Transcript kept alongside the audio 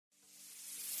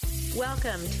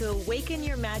Welcome to Awaken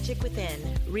Your Magic Within,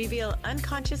 reveal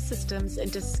unconscious systems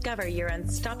and discover your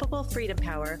unstoppable freedom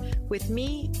power with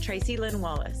me, Tracy Lynn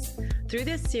Wallace. Through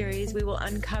this series, we will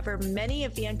uncover many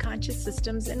of the unconscious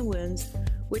systems and wounds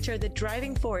which are the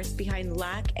driving force behind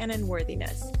lack and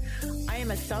unworthiness. I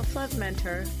am a self-love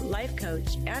mentor, life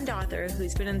coach, and author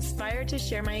who's been inspired to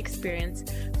share my experience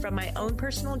from my own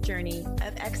personal journey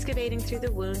of excavating through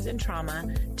the wounds and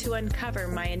trauma to uncover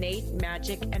my innate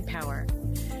magic and power.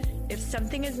 If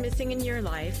something is missing in your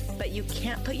life, but you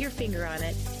can't put your finger on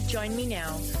it, join me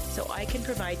now so I can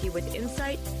provide you with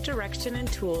insight, direction, and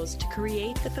tools to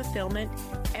create the fulfillment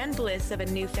and bliss of a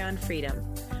newfound freedom.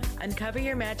 Uncover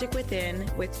Your Magic Within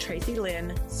with Tracy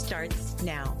Lynn starts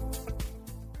now.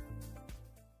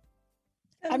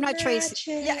 I'm not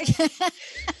Tracy. Yeah. I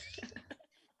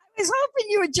was hoping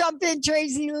you would jump in,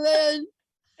 Tracy Lynn.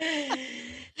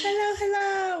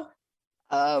 Hello.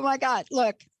 Oh my God.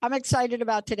 Look, I'm excited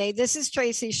about today. This is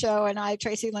Tracy's show and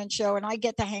Tracy Lynn's show, and I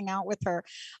get to hang out with her.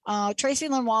 Tracy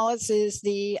Lynn Wallace is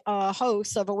the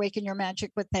host of Awaken Your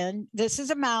Magic Within. This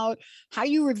is about how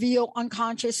you reveal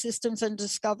unconscious systems and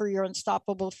discover your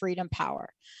unstoppable freedom power.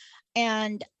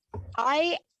 And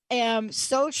I am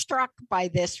so struck by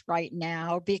this right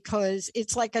now because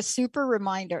it's like a super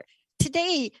reminder.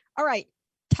 Today, all right,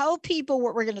 tell people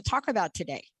what we're going to talk about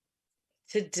today.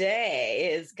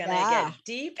 Today is going to get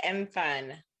deep and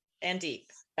fun and deep.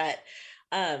 But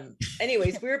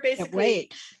anyways, we were basically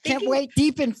can't wait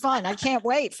deep and fun. I can't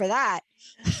wait for that.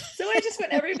 So I just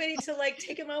want everybody to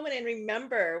take a moment and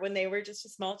remember when they were just a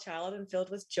small child and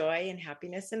filled with joy and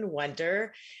happiness and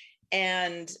wonder.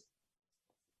 And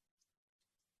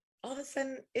all of a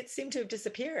sudden it seemed to have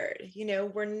disappeared. You know,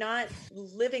 we're not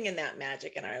living in that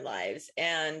magic in our lives.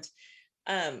 And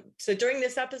so during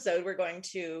this episode, we're going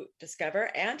to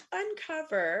discover and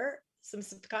uncover some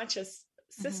subconscious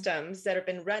systems that have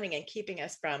been running and keeping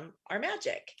us from our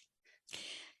magic.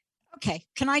 Okay.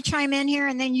 Can I chime in here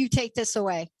and then you take this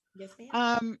away? Yes,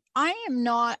 ma'am.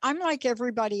 I'm like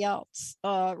everybody else,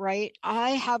 right? I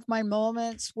have my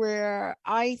moments where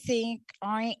I think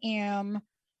I am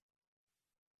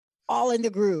all in the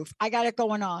groove. I got it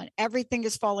going on. Everything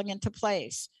is falling into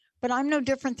place, but I'm no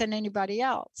different than anybody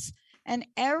else. And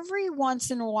every once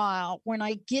in a while, when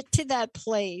I get to that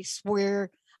place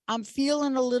where I'm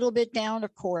feeling a little bit down to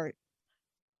court,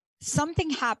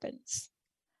 something happens.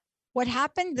 What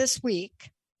happened this week,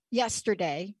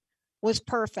 yesterday, was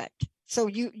perfect. So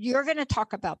you're going to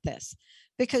talk about this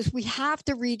because we have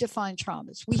to redefine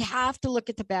traumas. We have to look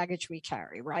at the baggage we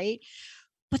carry, right?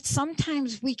 But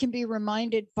sometimes we can be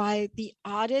reminded by the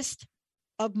oddest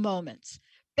of moments.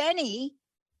 Benny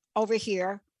over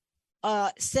here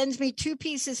sends me 2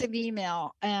 pieces of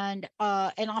email and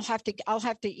I'll have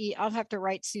to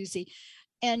write Susie.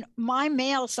 And my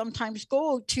mail sometimes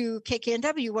go to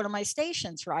KKNW, one of my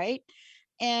stations, right?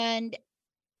 And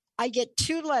I get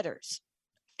 2 letters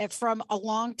from a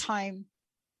longtime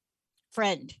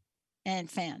friend and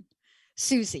fan,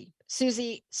 Susie,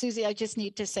 I just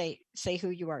need to say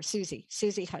who you are, Susie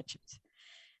Hutchins.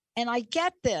 And I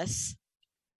get this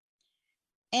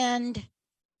and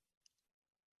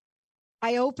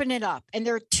I open it up and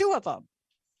there are 2 of them,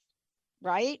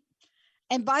 right?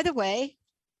 And by the way,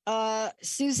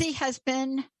 Susie has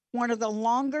been one of the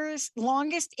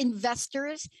longest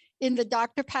investors in the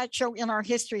Dr. Pat show in our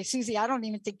history. Susie, I don't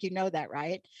even think you know that,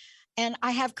 right? And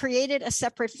I have created a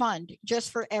separate fund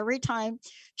just for every time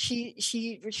she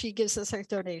gives us her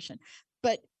donation.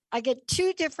 But I get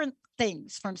 2 different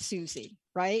things from Susie,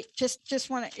 right?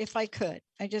 Just want to, if I could,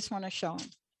 I just want to show them.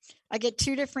 I get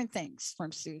 2 different things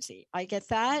from Susie. I get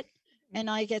that and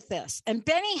I get this. And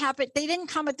Benny happened, they didn't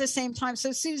come at the same time.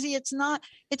 So Susie, it's not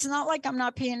like I'm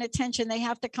not paying attention. They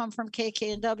have to come from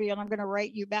KKNW and I'm going to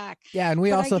write you back. Yeah. And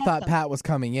we also thought Pat was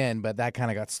coming in, but that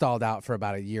kind of got stalled out for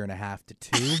about 1.5 to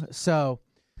 2 years. So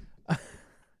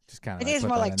just kind of. It is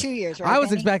more like 2 years, right? I was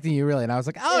Benny? expecting you really. And I was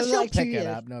like, oh, she'll like pick it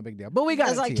up. No big deal. But we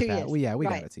got it like to 2 you, years. Pat. We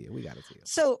right. got it to you. We got it to you.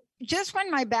 So just when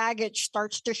my baggage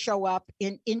starts to show up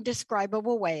in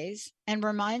indescribable ways and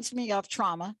reminds me of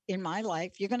trauma in my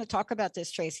life, you're going to talk about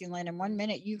this, Tracy Lynn, in 1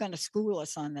 minute, you're going to school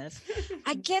us on this.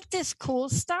 I get this cool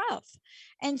stuff.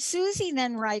 And Susie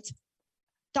then writes,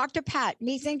 Dr. Pat,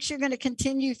 methinks you're going to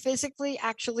continue physically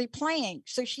actually playing.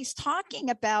 So she's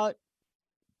talking about,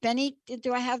 Benny,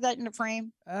 do I have that in the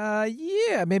frame?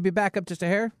 Yeah, maybe back up just a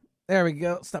hair. There we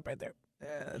go. Stop right there.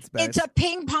 That's better. It's a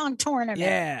ping pong tournament.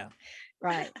 Yeah.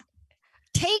 Right.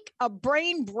 Take a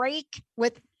brain break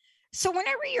with. So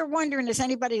whenever you're wondering, is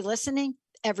anybody listening?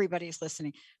 Everybody's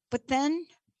listening. But then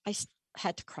I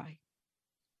had to cry.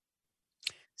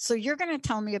 So you're going to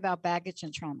tell me about baggage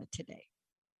and trauma today.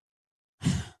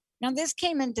 Now, this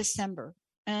came in December,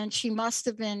 and she must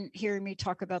have been hearing me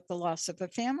talk about the loss of a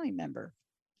family member.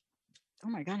 Oh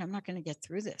my God, I'm not going to get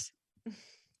through this.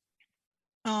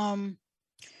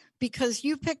 Because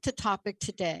you picked a topic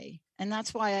today, and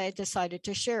that's why I decided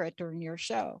to share it during your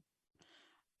show.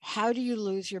 How do you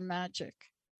lose your magic?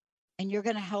 And you're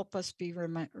going to help us be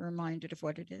reminded of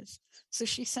what it is. So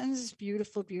she sends this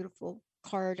beautiful, beautiful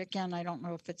card. Again, I don't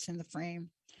know if it's in the frame,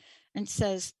 and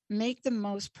says, make the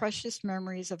most precious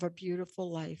memories of a beautiful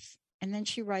life. And then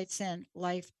she writes in,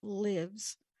 life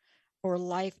lives, or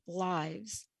life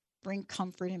lives, bring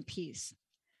comfort and peace.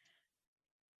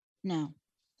 Now,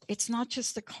 it's not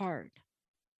just a card.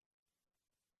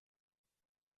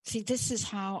 See, this is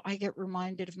how I get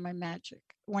reminded of my magic.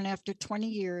 When after 20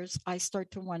 years, I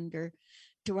start to wonder,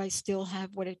 do I still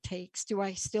have what it takes? Do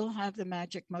I still have the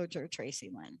magic mojo,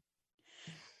 Tracy Lynn?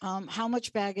 How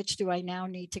much baggage do I now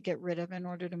need to get rid of in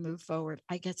order to move forward?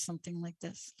 I get something like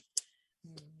this.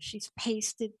 She's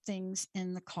pasted things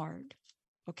in the card,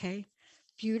 okay?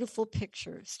 Beautiful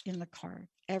pictures in the card,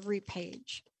 every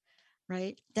page,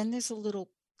 right? Then there's a little...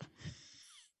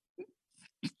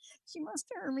 She must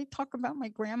have heard me talk about my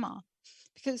grandma,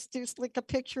 because there's like a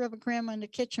picture of a grandma in the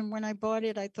kitchen. When I bought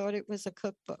it, I thought it was a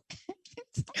cookbook.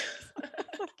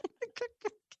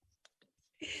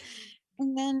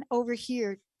 And then over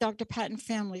here, Dr. Patton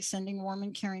family sending warm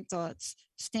and caring thoughts,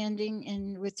 standing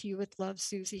in with you with love,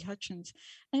 Susie Hutchins.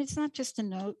 And it's not just a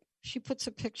note. She puts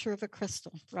a picture of a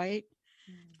crystal, right?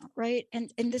 Right. And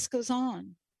this goes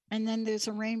on. And then there's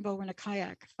a rainbow and a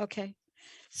kayak. Okay.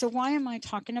 So why am I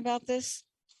talking about this?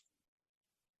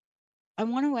 I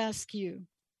want to ask you,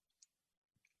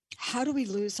 how do we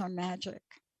lose our magic?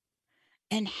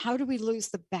 And how do we lose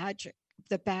the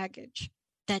baggage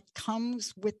that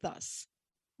comes with us,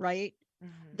 right?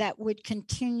 Mm-hmm. That would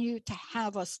continue to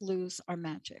have us lose our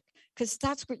magic? Because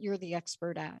that's what you're the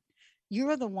expert at.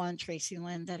 You're the one, Tracy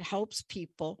Lynn, that helps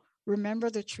people remember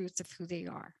the truth of who they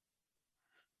are.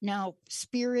 Now,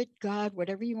 spirit, God,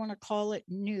 whatever you want to call it,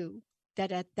 knew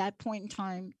that at that point in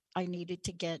time, I needed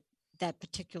to get that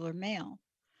particular mail.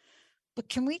 But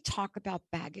can we talk about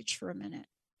baggage for a minute?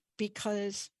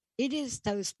 Because it is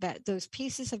those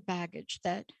pieces of baggage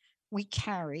that we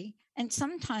carry. And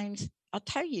sometimes, I'll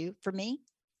tell you, for me,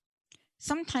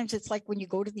 sometimes it's like when you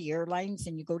go to the airlines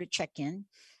and you go to check in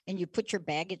and you put your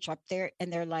baggage up there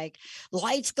and they're like,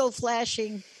 lights go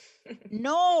flashing.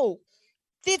 No,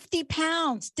 50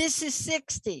 pounds. This is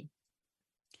 60.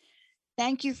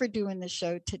 Thank you for doing the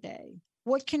show today.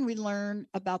 What can we learn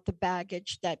about the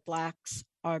baggage that blocks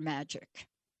our magic?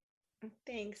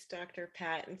 Thanks, Dr.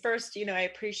 Pat. And first, I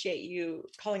appreciate you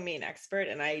calling me an expert.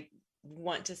 And I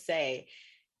want to say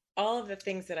all of the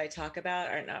things that I talk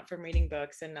about are not from reading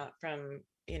books and not from,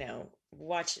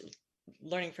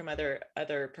 learning from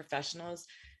other professionals.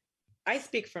 I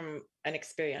speak from an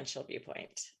experiential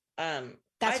viewpoint.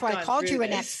 That's why I called you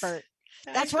an expert.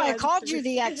 That's why I called you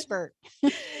the expert.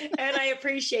 And I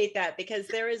appreciate that, because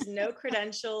there is no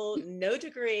credential, no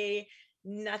degree,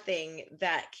 nothing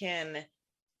that can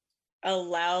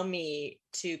allow me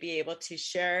to be able to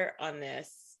share on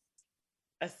this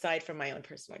aside from my own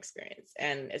personal experience.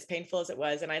 And as painful as it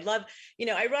was, and I love,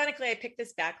 ironically, I picked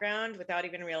this background without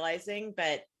even realizing,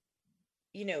 but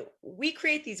we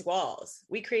create these walls.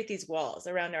 We create these walls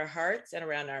around our hearts and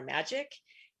around our magic.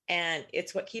 And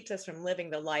it's what keeps us from living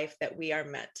the life that we are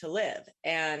meant to live.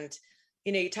 And,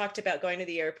 you talked about going to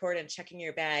the airport and checking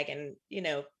your bag. And,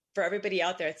 for everybody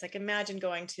out there, it's like, imagine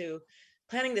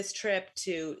planning this trip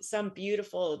to some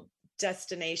beautiful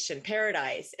destination,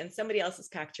 paradise, and somebody else has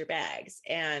packed your bags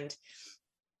and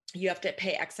you have to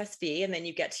pay excess fee. And then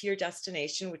you get to your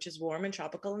destination, which is warm and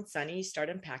tropical and sunny. You start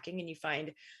unpacking and you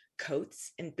find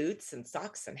coats and boots and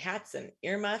socks and hats and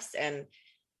earmuffs and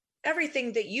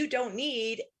everything that you don't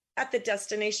need at the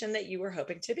destination that you were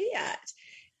hoping to be at.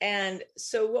 And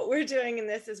so what we're doing in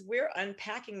this is we're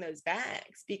unpacking those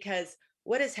bags, because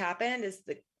what has happened is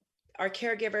our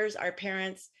caregivers, our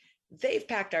parents, they've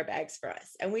packed our bags for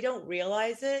us, and we don't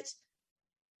realize it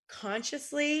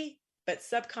consciously, but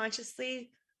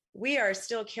subconsciously, we are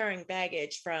still carrying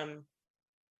baggage from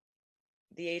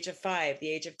the age of 5, the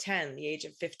age of 10, the age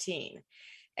of 15.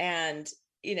 And,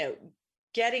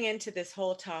 getting into this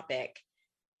whole topic,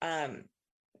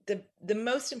 the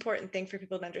most important thing for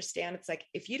people to understand, it's like,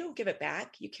 if you don't give it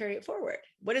back, you carry it forward.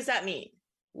 What does that mean?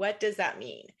 What does that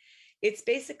mean? It's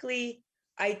basically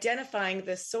identifying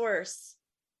the source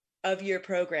of your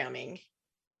programming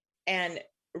and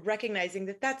recognizing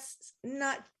that that's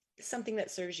not something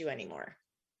that serves you anymore.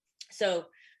 So,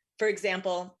 for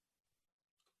example,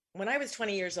 when I was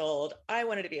 20 years old, I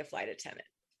wanted to be a flight attendant.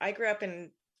 I grew up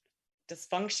in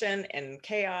dysfunction and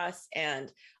chaos.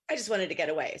 And I just wanted to get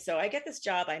away. So I get this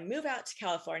job. I move out to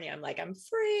California. I'm like, I'm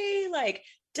free, like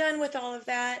done with all of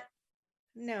that.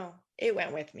 No, it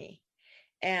went with me.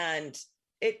 And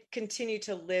it continued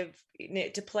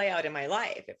to play out in my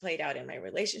life. It played out in my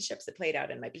relationships. It played out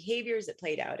in my behaviors. It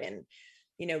played out in,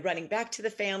 running back to the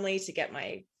family to get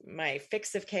my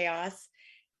fix of chaos.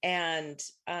 And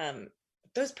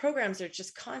those programs are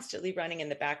just constantly running in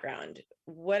the background.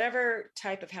 Whatever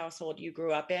type of household you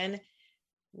grew up in,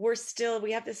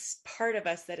 we have this part of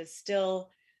us that is still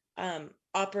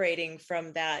operating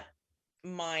from that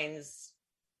mind's,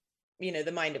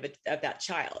 the mind of that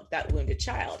child, that wounded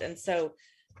child. And so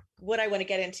what I want to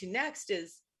get into next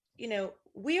is,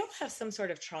 we all have some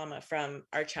sort of trauma from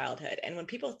our childhood. And when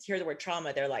people hear the word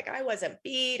trauma, they're like, I wasn't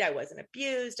beat, I wasn't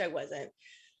abused, I wasn't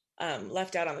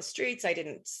left out on the streets, I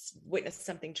didn't witness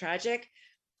something tragic.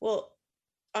 Well,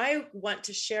 I want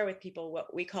to share with people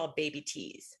what we call baby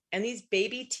T's. And these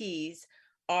baby T's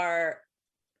are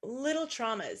little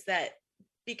traumas that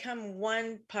become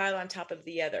one pile on top of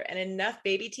the other, and enough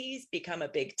baby T's become a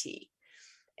big T.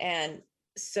 And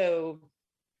so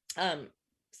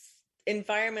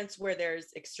environments where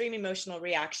there's extreme emotional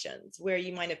reactions, where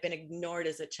you might have been ignored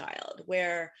as a child,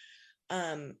 where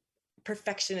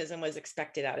perfectionism was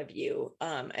expected out of you,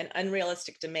 and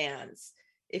unrealistic demands,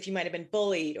 if you might have been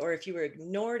bullied, or if you were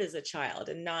ignored as a child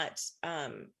and not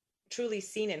truly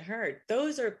seen and heard,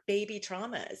 those are baby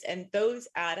traumas, and those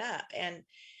add up. And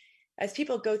as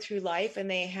people go through life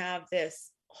and they have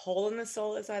this hole in the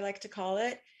soul, as I like to call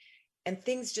it, and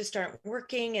things just aren't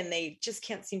working and they just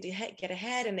can't seem to get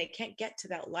ahead and they can't get to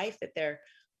that life that they're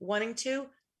wanting to,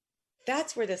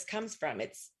 that's where this comes from.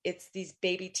 It's these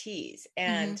baby T's,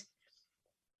 and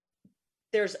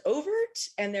there's overt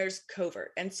and there's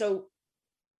covert. And so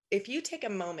if you take a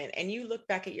moment and you look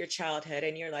back at your childhood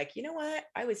and you're like, you know what,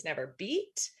 I was never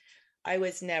beat, I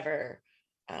was never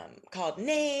called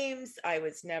names, I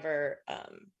was never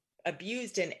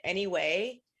abused in any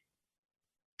way,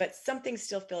 but something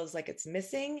still feels like it's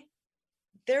missing,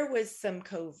 there was some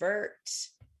covert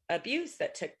abuse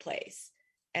that took place.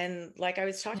 And like I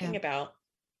was talking about,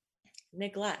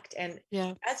 neglect. And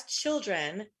as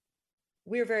children,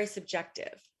 we're very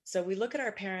subjective. So we look at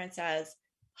our parents as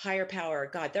higher power,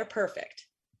 God, they're perfect.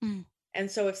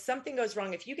 And so if something goes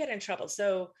wrong, if you get in trouble.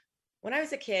 So when I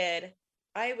was a kid,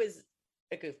 I was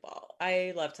a goofball.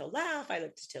 I loved to laugh. I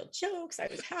loved to tell jokes. I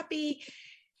was happy.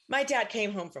 My dad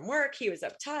came home from work. He was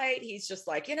uptight. He's just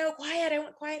like, quiet. I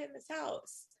want quiet in this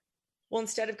house. Well,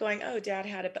 instead of going, oh, Dad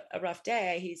had a rough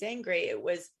day, he's angry, it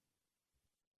was,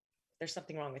 there's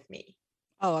something wrong with me.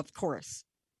 Oh, of course.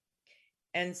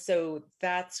 And so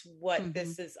that's what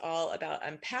this is all about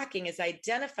unpacking, is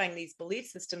identifying these belief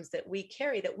systems that we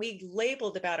carry, that we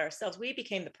labeled about ourselves. We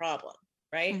became the problem,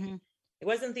 right? It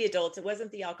wasn't the adults. It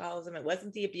wasn't the alcoholism. It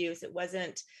wasn't the abuse. It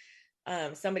wasn't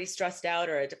somebody stressed out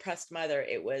or a depressed mother.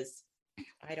 It was,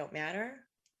 I don't matter.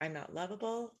 I'm not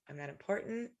lovable. I'm not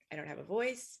important. I don't have a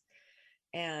voice.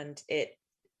 And it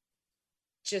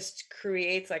just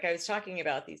creates, like I was talking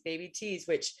about, these baby T's,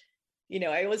 which,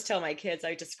 I always tell my kids,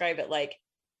 I describe it like,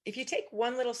 if you take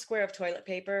one little square of toilet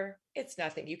paper, it's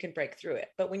nothing. You can break through it.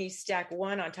 But when you stack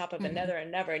one on top of another and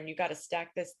another, and you got to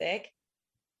stack this thick,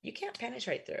 you can't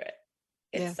penetrate through it.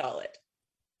 It's solid.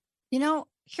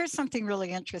 Here's something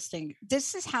really interesting.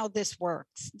 This is how this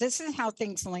works. This is how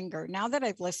things linger. Now that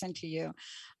I've listened to you,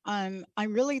 I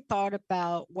really thought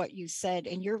about what you said,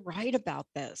 and you're right about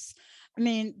this. I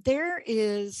mean, there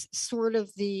is sort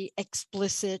of the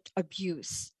explicit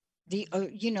abuse, the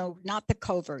not the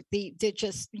covert, the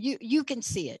just you can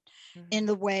see it in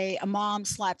the way a mom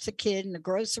slaps a kid in the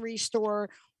grocery store,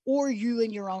 or you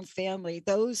and your own family.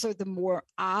 Those are the more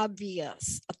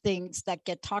obvious things that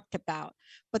get talked about.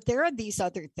 But there are these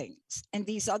other things, and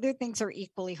these other things are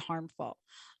equally harmful.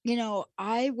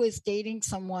 I was dating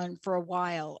someone for a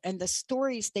while, and the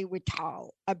stories they would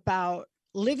tell about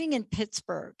living in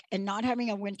Pittsburgh and not having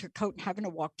a winter coat and having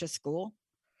to walk to school.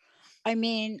 I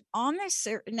mean,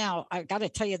 now I got to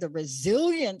tell you, the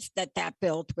resilience that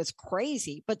built was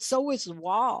crazy, but so was the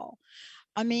wall.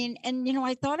 I mean, and,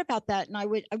 I thought about that,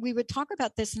 and we would talk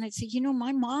about this, and I'd say,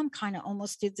 my mom kind of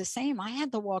almost did the same. I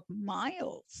had to walk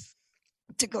miles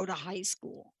to go to high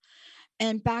school.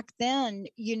 And back then,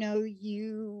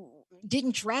 you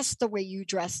didn't dress the way you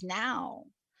dress now.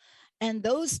 And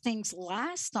those things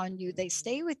last on you, they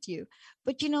stay with you.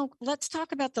 But, let's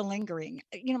talk about the lingering.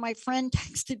 My friend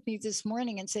texted me this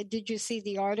morning and said, did you see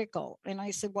the article? And I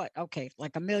said, what? Okay,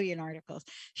 like a million articles.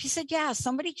 She said, yeah,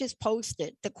 somebody just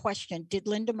posted the question, did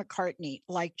Linda McCartney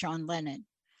like John Lennon?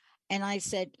 And I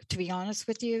said, to be honest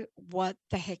with you, what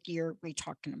the heck year are we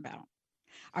talking about?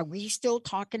 Are we still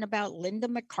talking about Linda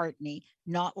McCartney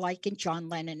not liking John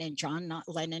Lennon and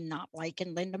Lennon not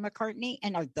liking Linda McCartney?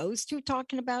 And are those two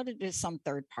talking about it as some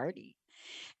third party?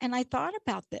 And I thought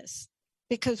about this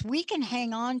because we can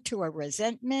hang on to a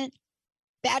resentment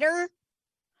better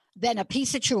than a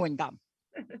piece of chewing gum.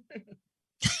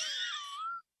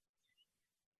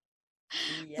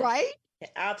 Yes, right?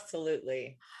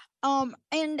 Absolutely.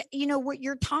 And what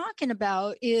you're talking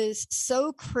about is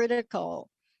so critical.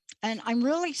 And I'm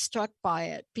really struck by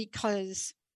it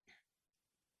because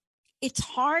it's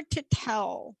hard to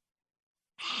tell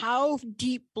how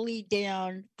deeply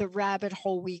down the rabbit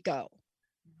hole we go.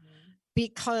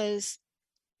 Because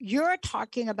you're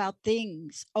talking about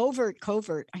things overt,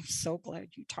 covert. I'm so glad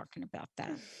you're talking about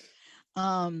that.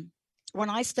 When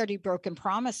I study broken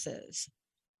promises,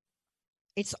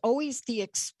 it's always the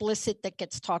explicit that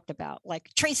gets talked about.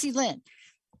 Like, Tracy Lynn,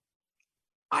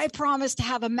 I promised to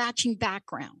have a matching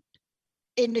background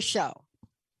in the show.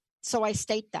 So I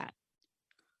state that.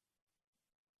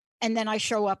 And then I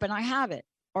show up and I have it,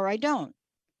 or I don't.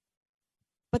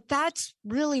 But that's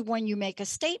really when you make a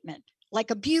statement.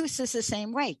 Like, abuse is the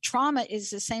same way. Trauma is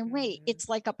the same way. It's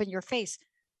like up in your face.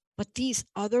 But these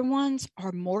other ones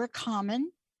are more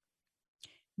common,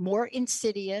 more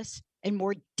insidious, and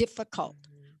more difficult.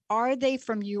 Are they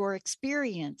from your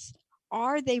experience?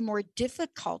 Are they more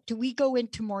difficult? Do we go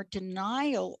into more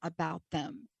denial about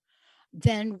them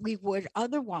than we would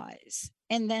otherwise?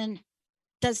 And then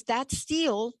does that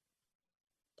steal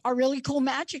our really cool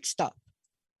magic stuff?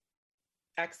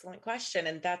 Excellent question.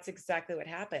 And that's exactly what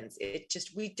happens.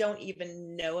 We don't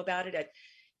even know about it.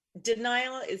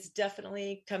 Denial is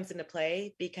definitely comes into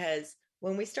play because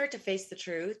when we start to face the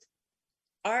truth,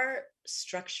 our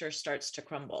structure starts to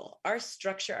crumble. Our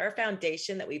structure, our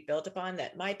foundation that we built upon,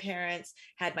 that my parents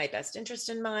had my best interest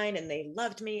in mind and they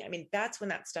loved me. I mean, that's when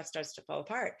that stuff starts to fall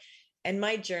apart. And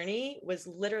my journey was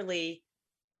literally,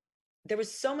 there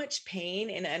was so much pain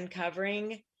in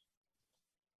uncovering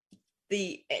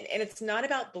and it's not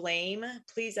about blame.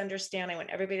 Please understand. I want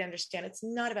everybody to understand it's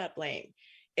not about blame.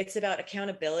 It's about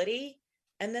accountability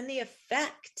and then the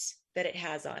effect that it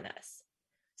has on us.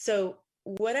 So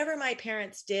whatever my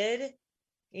parents did,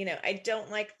 I don't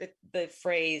like the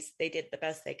phrase, they did the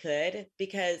best they could,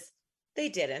 because they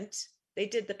didn't. They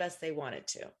did the best they wanted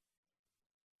to.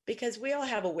 Because we all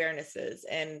have awarenesses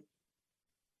and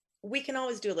we can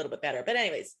always do a little bit better. But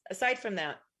anyways, aside from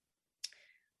that,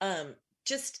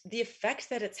 just the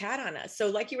effect that it's had on us. So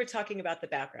like you were talking about the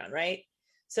background, right?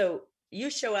 So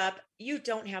you show up, you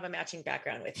don't have a matching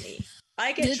background with me.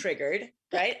 I get triggered,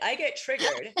 right? I get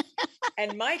triggered.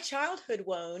 And my childhood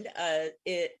wound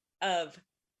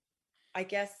I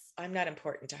guess I'm not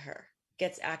important to her,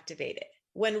 gets activated.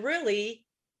 When really,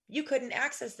 you couldn't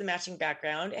access the matching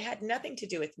background. It had nothing to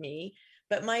do with me,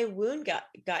 but my wound got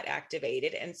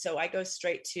activated. And so I go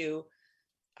straight to,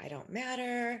 I don't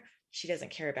matter. She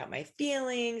doesn't care about my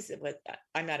feelings.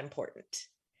 I'm not important.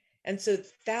 And so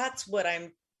that's what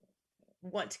I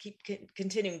want to keep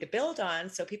continuing to build on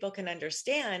so people can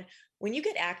understand when you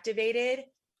get activated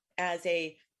as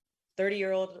a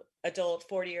 30-year-old adult,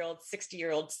 40-year-old,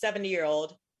 60-year-old,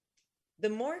 70-year-old, the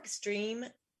more extreme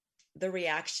the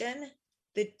reaction,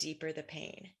 the deeper the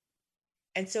pain.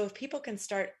 And so if people can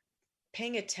start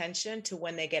paying attention to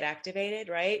when they get activated,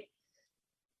 right?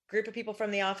 Group of people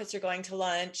from the office are going to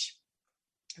lunch.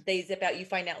 They zip out, you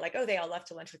find out like, oh, they all left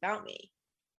to lunch without me.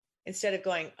 Instead of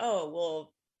going, oh,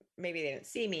 well, maybe they didn't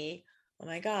see me. Oh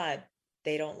my God,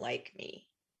 they don't like me.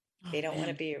 They don't want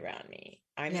to be around me.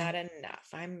 I'm not enough.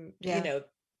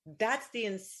 That's the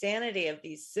insanity of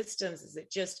these systems, is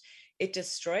it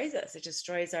destroys us. It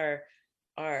destroys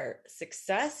our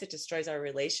success. It destroys our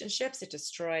relationships. It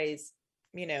destroys,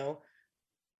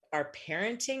 our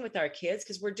parenting with our kids,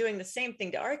 because we're doing the same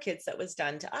thing to our kids that was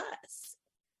done to us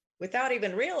without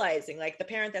even realizing. Like the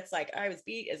parent that's like, I was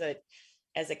beat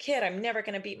as a kid, I'm never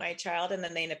going to beat my child. And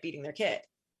then they end up beating their kid.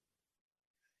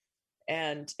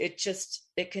 And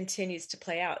it continues to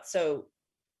play out. So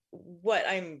what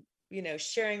I'm,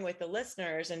 sharing with the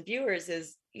listeners and viewers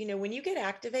is, when you get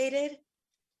activated,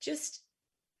 just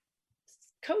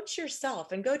coach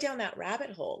yourself and go down that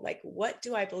rabbit hole. Like, what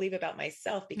do I believe about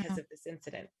myself because of this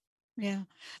incident? Yeah.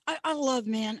 I love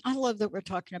that we're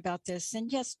talking about this. And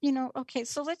yes, okay,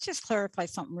 so let's just clarify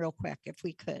something real quick, if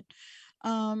we could.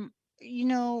 I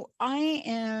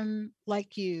am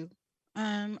like you.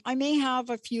 I may have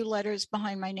a few letters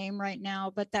behind my name right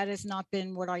now, but that has not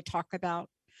been what I talk about.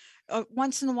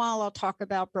 Once in a while, I'll talk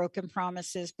about broken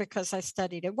promises because I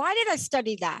studied it. Why did I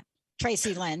study that,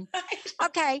 Tracy Lynn?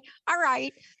 Okay. All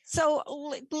right. So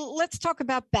let's talk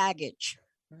about baggage.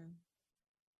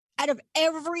 out of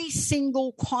every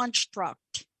single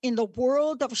construct in the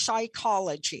world of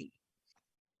psychology.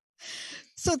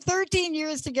 So 13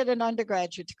 years to get an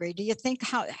undergraduate degree. Do you think,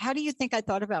 how do you think I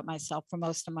thought about myself for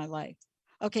most of my life?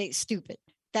 Okay, stupid.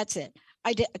 That's it.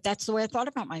 That's the way I thought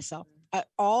about myself.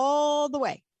 All the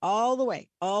way.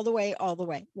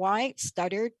 Why?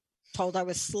 Stuttered, told I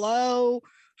was slow,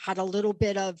 had a little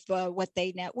bit of what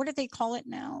do they call it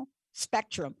now?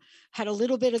 Spectrum. Had a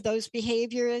little bit of those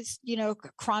behaviors,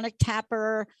 chronic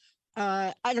tapper.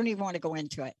 I don't even want to go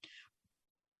into it.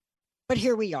 But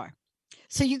here we are.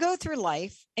 So you go through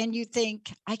life and you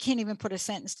think, I can't even put a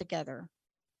sentence together.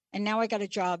 And now I got a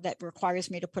job that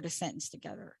requires me to put a sentence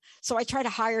together. So I try to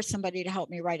hire somebody to help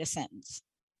me write a sentence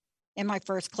in my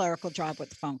first clerical job with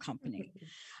the phone company.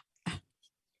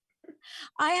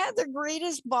 I had the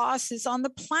greatest bosses on the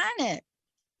planet.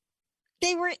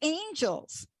 They were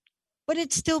angels, but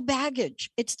it's still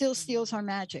baggage. It still steals our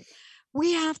magic.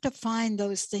 We have to find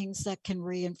those things that can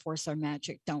reinforce our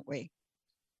magic, don't we?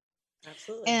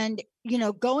 Absolutely. And,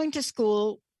 going to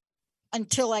school,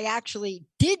 until I actually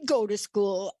did go to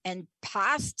school and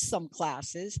passed some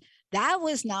classes, that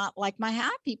was not like my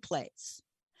happy place.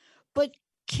 But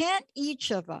can't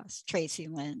each of us, Tracy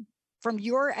Lynn, from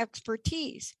your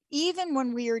expertise, even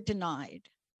when we are denied,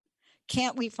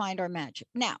 can't we find our magic?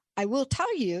 Now, I will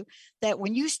tell you that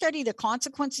when you study the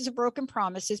consequences of broken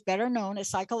promises, better known as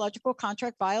psychological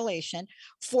contract violation,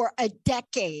 for a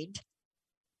decade,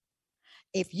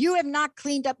 if you have not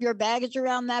cleaned up your baggage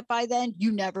around that by then,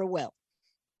 you never will.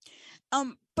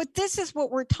 But this is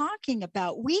what we're talking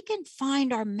about. We can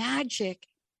find our magic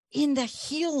in the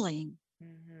healing,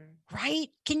 right?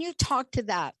 Can you talk to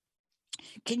that?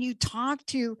 Can you talk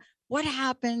to what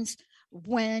happens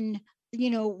when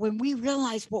we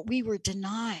realize what we were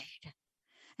denied,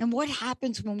 and what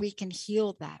happens when we can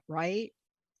heal that, right?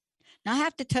 Now, I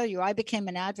have to tell you, I became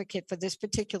an advocate for this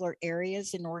particular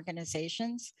areas in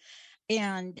organizations.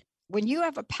 And when you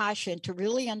have a passion to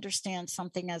really understand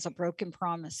something as a broken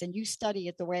promise, and you study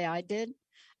it the way I did,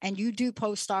 and you do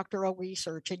postdoctoral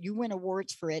research and you win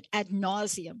awards for it ad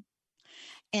nauseum,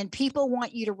 and people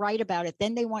want you to write about it,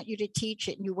 then they want you to teach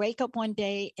it, and you wake up one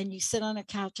day and you sit on a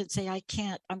couch and say, I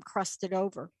can't, I'm crusted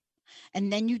over.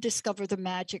 And then you discover the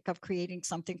magic of creating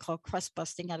something called crust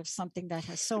busting out of something that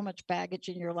has so much baggage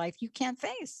in your life you can't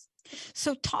face.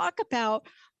 So talk about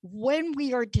when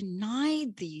we are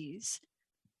denied these,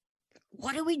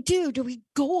 what do we do? Do we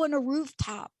go on a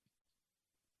rooftop?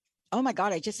 Oh my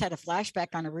God, I just had a flashback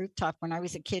on a rooftop when I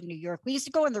was a kid in New York. We used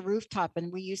to go on the rooftop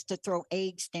and we used to throw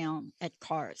eggs down at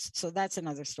cars. So that's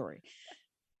another story.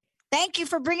 Thank you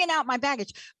for bringing out my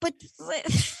baggage. But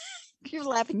you're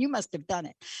laughing, you must have done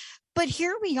it. But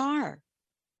here we are,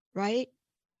 right?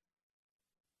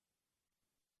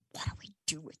 What do we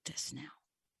do with this now?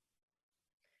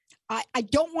 I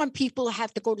don't want people to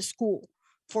have to go to school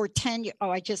for 10 years.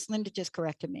 Oh, Linda just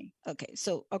corrected me.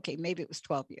 Okay, maybe it was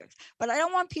 12 years. But I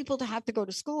don't want people to have to go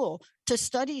to school to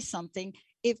study something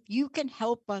if you can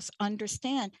help us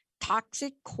understand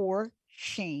toxic core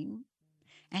shame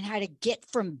and how to get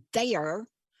from there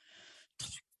to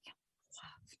love.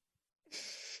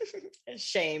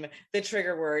 Shame, the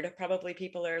trigger word. Probably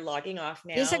people are logging off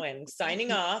now and signing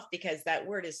off because that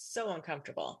word is so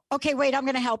uncomfortable. Okay, wait, I'm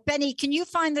going to help. Benny, can you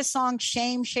find the song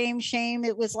Shame, Shame, Shame?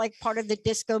 It was like part of the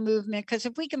disco movement. Because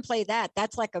if we can play that,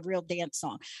 that's like a real dance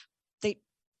song.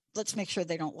 Let's make sure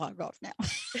they don't log off now.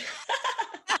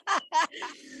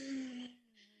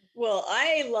 Well,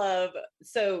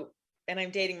 and I'm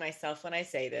dating myself when I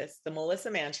say this, the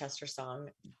Melissa Manchester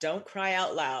song, Don't Cry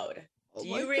Out Loud. Do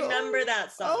you remember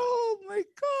that song? Oh my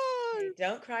God.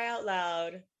 Don't cry out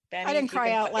loud. Benny, I didn't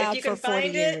cry out loud for 40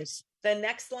 years. The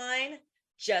next line,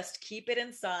 just keep it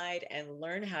inside and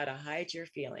learn how to hide your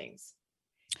feelings.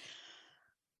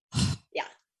 Yeah.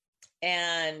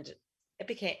 And it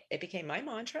became my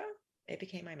mantra. It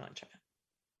became my mantra.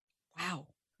 Wow.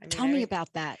 Tell me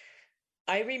about that.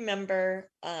 I remember,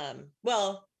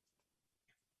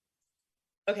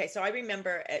 okay, so I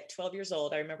remember at 12 years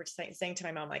old, I remember saying to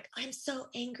my mom, like, I'm so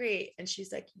angry. And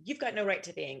she's like, you've got no right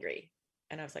to be angry.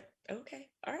 And I was like, okay,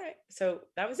 all right. So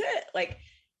that was it. Like,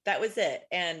 that was it.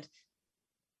 And,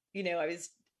 I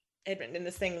had written in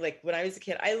this thing, like when I was a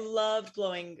kid, I loved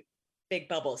blowing big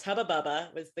bubbles. Hubba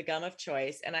Bubba was the gum of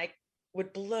choice. And I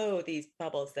would blow these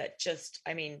bubbles that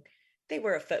they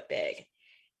were a foot big,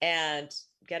 and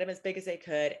get them as big as they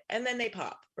could. And then they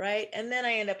pop, right? And then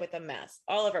I end up with a mess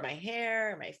all over my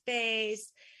hair, my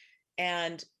face.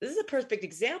 And this is a perfect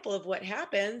example of what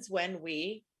happens when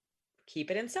we keep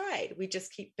it inside. We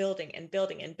just keep building and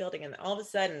building and building. And all of a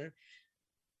sudden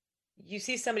you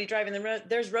see somebody driving the road,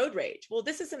 there's road rage. Well,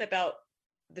 this isn't about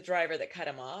the driver that cut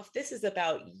him off. This is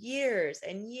about years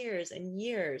and years and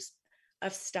years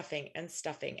of stuffing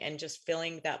and just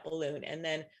filling that balloon. And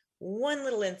then one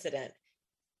little incident,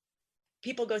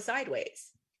 people go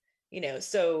sideways,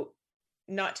 so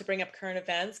not to bring up current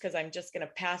events, because I'm just going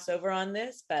to pass over on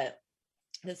this, but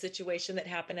the situation that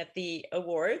happened at the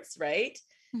awards, right?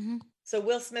 Mm-hmm. So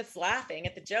Will Smith's laughing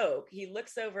at the joke. He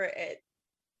looks over at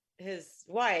his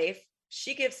wife.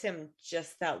 She gives him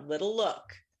just that little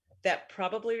look that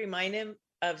probably reminded him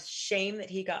of shame that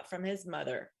he got from his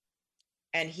mother.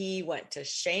 And he went to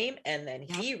shame, and then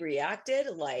he reacted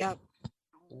like,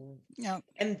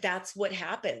 and that's what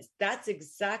happens. That's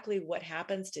exactly what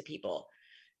happens to people.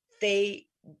 They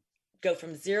go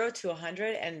from 0 to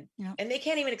 100 and they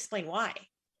can't even explain why,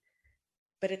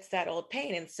 but it's that old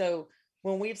pain. And so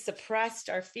when we've suppressed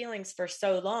our feelings for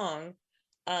so long,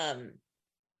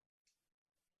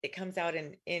 it comes out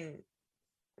in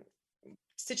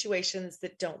situations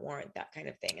that don't warrant that kind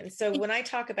of thing. And so when I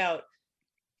talk about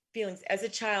feelings as a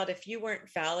child, if you weren't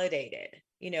validated,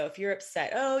 if you're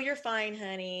upset, oh, you're fine,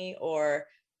 honey, or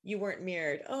you weren't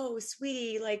mirrored, oh,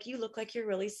 sweetie, like you look like you're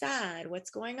really sad, what's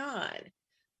going on,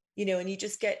 and you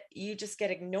just get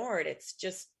ignored. It's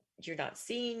just, you're not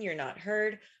seen, you're not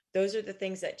heard. Those are the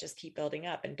things that just keep building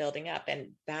up.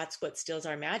 And that's what steals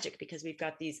our magic, because we've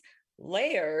got these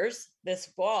layers,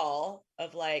 this wall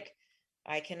of like,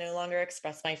 I can no longer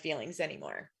express my feelings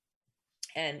anymore.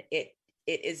 And it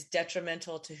is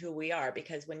detrimental to who we are,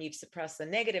 because when you suppress the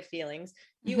negative feelings,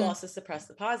 you also suppress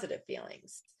the positive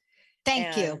feelings.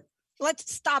 Thank you.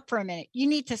 Let's stop for a minute. You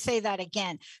need to say that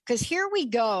again, because here we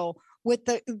go with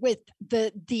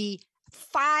the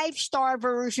 5-star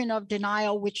version of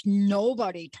denial, which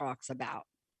nobody talks about.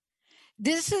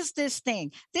 This is this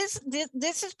thing. This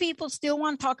is people still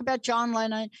want to talk about John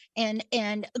Lennon and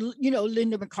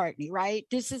Linda McCartney, right?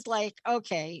 This is like,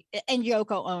 okay, and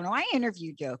Yoko Ono. I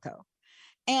interviewed Yoko,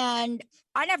 and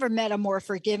I never met a more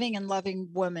forgiving and loving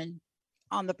woman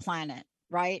on the planet,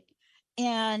 right?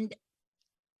 And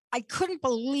I couldn't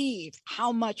believe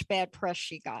how much bad press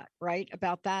she got, right,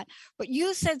 about that. But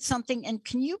you said something, and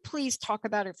can you please talk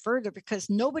about it further? Because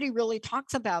nobody really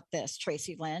talks about this,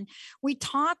 Tracy Lynn. We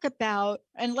talk about,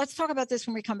 and let's talk about this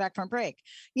when we come back from break.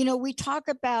 We talk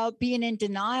about being in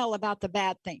denial about the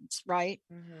bad things, right?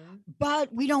 Mm-hmm.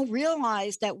 But we don't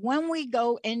realize that when we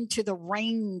go into the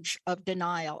range of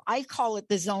denial, I call it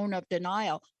the zone of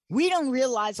denial, we don't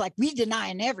realize like we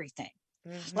denying everything.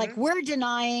 Mm-hmm. Like we're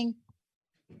denying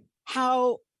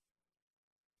how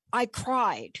I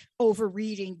cried over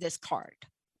reading this card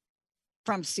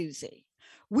from Susie.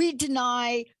 We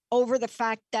deny over the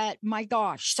fact that, my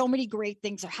gosh, so many great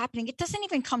things are happening. It doesn't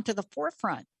even come to the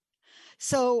forefront.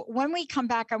 So when we come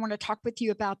back, I want to talk with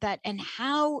you about that and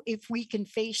how, if we can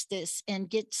face this and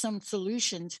get some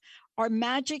solutions, our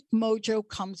magic mojo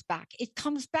comes back. It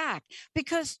comes back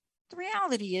because the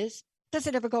reality is, does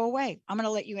it ever go away? I'm going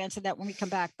to let you answer that when we come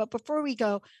back. But before we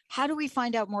go, how do we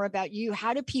find out more about you?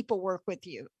 How do people work with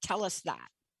you? Tell us that.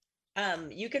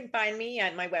 You can find me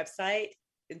at my website,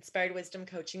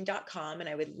 inspiredwisdomcoaching.com. And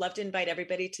I would love to invite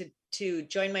everybody to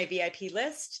join my VIP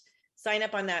list, sign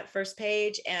up on that first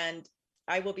page. And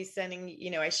I will be sending,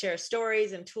 I share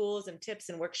stories and tools and tips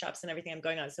and workshops and everything I'm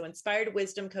going on. So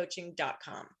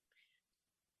inspiredwisdomcoaching.com.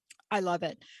 I love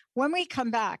it. When we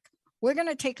come back, we're going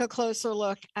to take a closer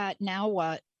look at now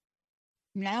what,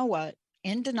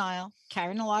 in denial,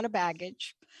 carrying a lot of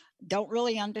baggage, don't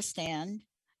really understand,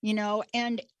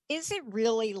 and is it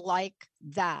really like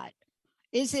that?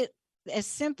 Is it as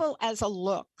simple as a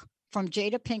look from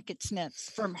Jada Pinkett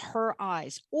Smith's, from her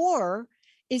eyes, or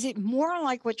is it more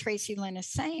like what Tracy Lynn is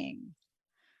saying?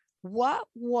 What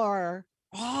were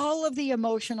all of the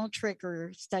emotional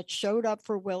triggers that showed up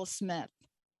for Will Smith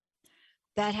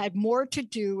that had more to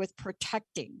do with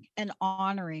protecting and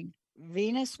honoring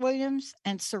Venus Williams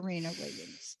and Serena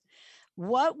Williams?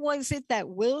 What was it that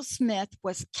Will Smith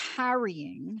was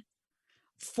carrying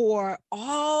for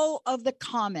all of the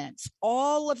comments,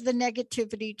 all of the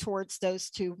negativity towards those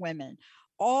two women,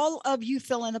 all of you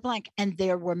fill in the blank, and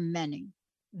there were many.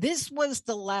 This was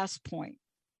the last point.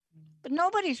 But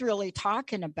nobody's really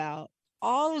talking about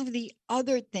all of the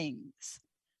other things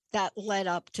that led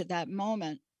up to that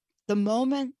moment. The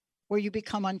moment where you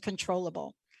become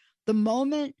uncontrollable, the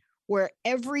moment where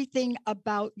everything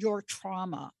about your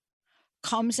trauma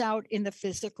comes out in the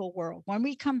physical world. When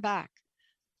we come back,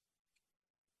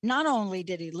 not only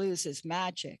did he lose his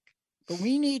magic, but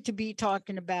we need to be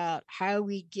talking about how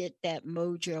we get that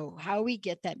mojo, how we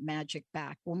get that magic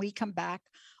back. When we come back,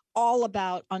 all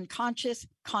about unconscious,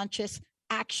 conscious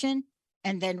action,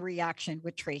 and then reaction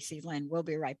with Tracy Lynn. We'll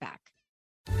be right back.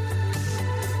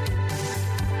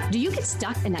 Do you get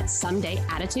stuck in that someday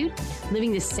attitude,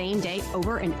 living the same day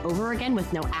over and over again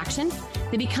with no action?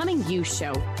 The Becoming You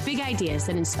show, big ideas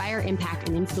that inspire, impact,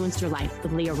 and influence your life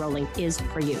with Leah Rowling is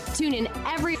for you. Tune in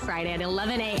every Friday at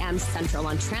 11 a.m. Central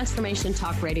on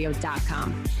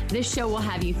TransformationTalkRadio.com. This show will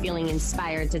have you feeling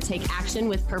inspired to take action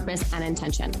with purpose and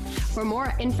intention. For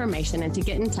more information and to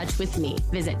get in touch with me,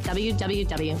 visit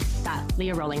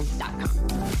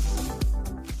www.leahrowling.com.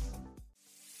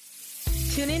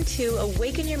 Tune in to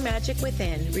Awaken Your Magic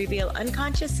Within, reveal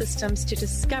unconscious systems to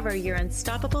discover your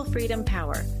unstoppable freedom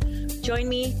power. Join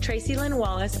me, Tracy Lynn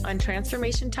Wallace, on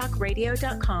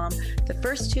TransformationTalkRadio.com the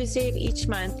first Tuesday of each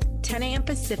month, 10 a.m.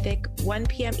 Pacific, 1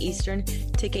 p.m. Eastern,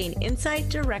 to gain insight,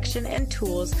 direction, and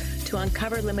tools to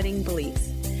uncover limiting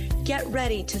beliefs. Get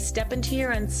ready to step into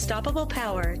your unstoppable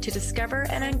power to discover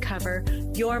and uncover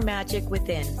your magic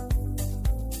within.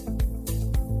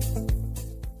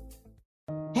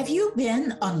 Have you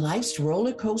been on life's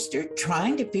roller coaster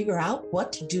trying to figure out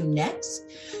what to do next?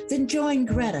 Then join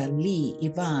Greta, Lee,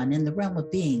 Yvonne in the Realm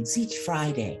of Beings each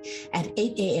Friday at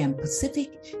 8 a.m.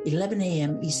 Pacific, 11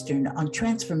 a.m. Eastern on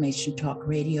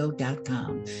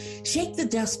TransformationTalkRadio.com. Shake the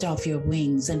dust off your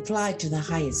wings and fly to the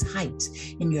highest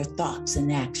heights in your thoughts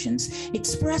and actions.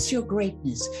 Express your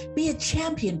greatness. Be a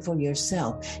champion for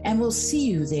yourself, and we'll see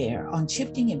you there on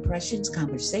Shifting Impressions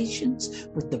Conversations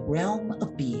with the Realm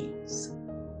of Beings.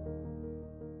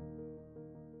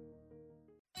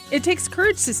 It takes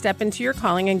courage to step into your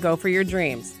calling and go for your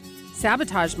dreams.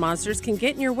 Sabotage monsters can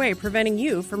get in your way, preventing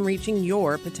you from reaching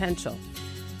your potential.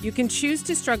 You can choose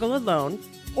to struggle alone,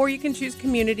 or you can choose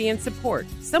community and support,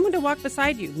 someone to walk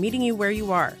beside you, meeting you where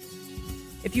you are.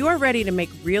 If you are ready to make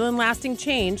real and lasting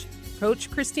change,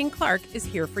 Coach Christine Clark is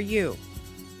here for you.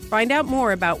 Find out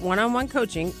more about one-on-one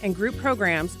coaching and group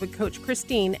programs with Coach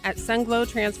Christine at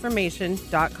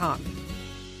sunglowtransformation.com.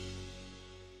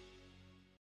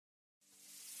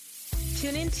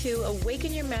 Tune in to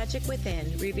Awaken Your Magic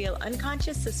Within, reveal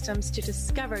unconscious systems to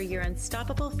discover your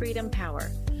unstoppable freedom power.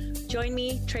 Join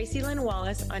me, Tracy Lynn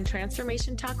Wallace, on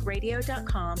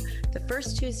TransformationTalkRadio.com the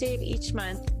first Tuesday of each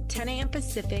month, 10 a.m.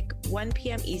 Pacific, 1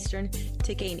 p.m. Eastern,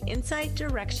 to gain insight,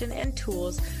 direction, and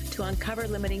tools to uncover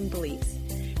limiting beliefs.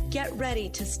 Get ready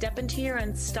to step into your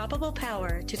unstoppable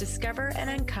power to discover and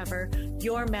uncover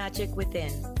your magic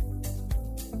within.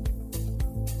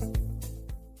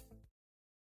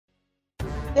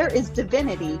 There is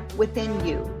divinity within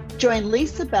you. Join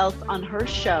Lisa Belth on her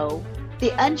show,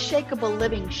 The Unshakable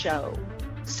Living Show,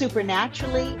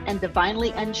 Supernaturally and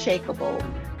Divinely Unshakable,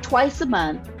 twice a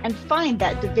month, and find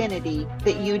that divinity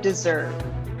that you deserve.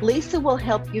 Lisa will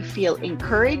help you feel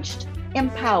encouraged,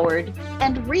 empowered,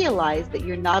 and realize that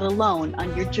you're not alone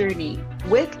on your journey.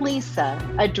 With Lisa,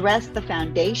 address the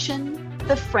foundation,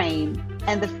 the frame,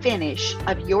 and the finish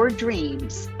of your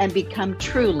dreams and become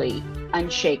truly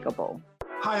unshakable.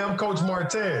 Hi, I'm Coach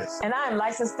Martez. And I'm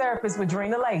licensed therapist with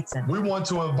Drina Layton. We want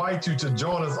to invite you to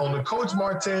join us on the Coach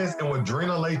Martez and with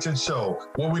Drina Layton show,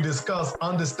 where we discuss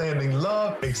understanding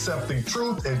love, accepting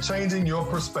truth, and changing your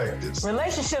perspectives.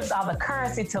 Relationships are the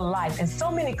currency to life, and so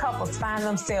many couples find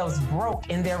themselves broke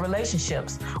in their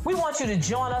relationships. We want you to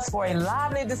join us for a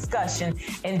lively discussion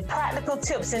and practical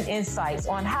tips and insights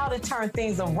on how to turn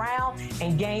things around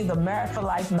and gain the Married for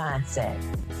Life mindset.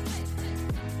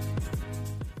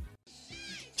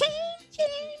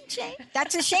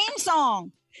 That's a shame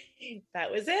song. That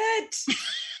was it.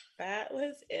 That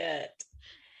was it.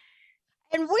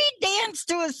 And we danced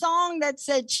to a song that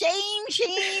said shame,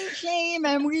 shame, shame,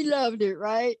 and we loved it,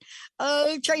 right?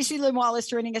 Tracy Lynn Wallace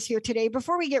joining us here today.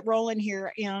 Before we get rolling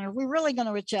here, and we're really going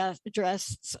to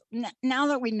address, now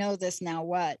that we know this, now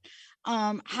what?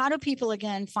 How do people,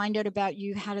 again, find out about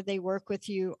you? How do they work with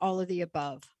you? All of the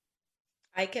above.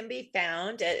 I can be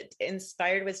found at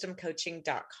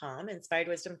inspiredwisdomcoaching.com,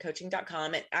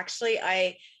 inspiredwisdomcoaching.com. And actually,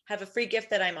 I have a free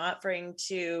gift that I'm offering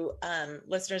to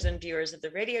listeners and viewers of the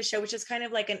radio show, which is kind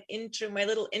of like an intro, my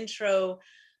little intro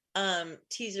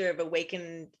teaser of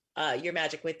Awaken Your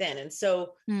Magic Within. And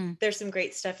so there's some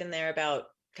great stuff in there about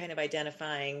kind of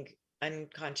identifying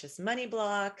unconscious money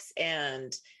blocks,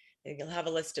 and you'll have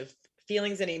a list of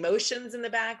feelings and emotions in the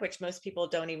back, which most people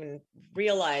don't even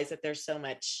realize that there's so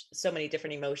many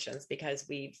different emotions because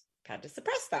we've had to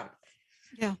suppress them.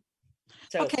 Yeah.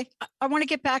 So, okay. I want to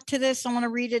get back to this. I want to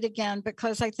read it again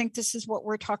because I think this is what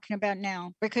we're talking about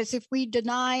now. Because if we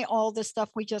deny all the stuff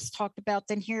we just talked about,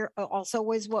 then here also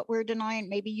is what we're denying.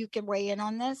 Maybe you can weigh in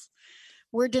on this.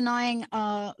 We're denying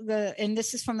and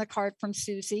this is from the card from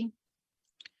Susie.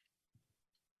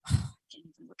 I can't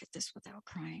even look at this without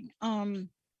crying.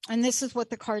 And this is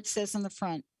what the card says on the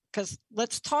front. because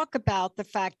let's talk about the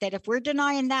fact that if we're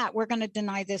denying that, we're going to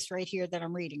deny this right here that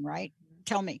I'm reading, right?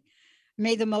 Tell me.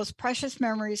 May the most precious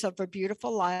memories of our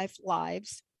beautiful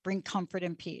lives bring comfort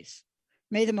and peace.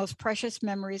 May the most precious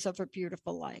memories of a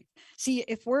beautiful life. See,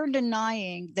 if we're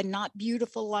denying the not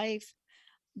beautiful life,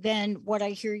 then what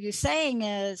I hear you saying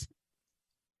is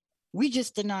we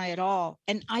just deny it all.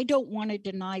 And I don't want to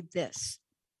deny this.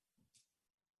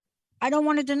 I don't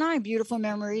want to deny beautiful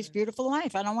memories, beautiful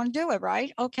life. I don't want to do it,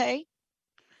 right? Okay.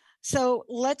 So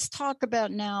let's talk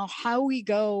about now how we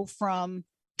go from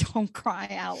don't cry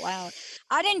out loud.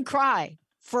 I didn't cry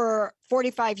for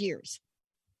 45 years.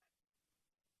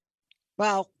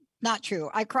 Well, not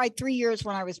true. I cried 3 years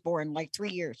when I was born, like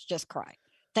 3 years, just cry.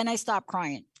 Then I stopped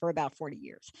crying for about 40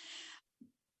 years.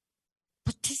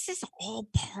 But this is all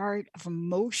part of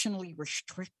emotionally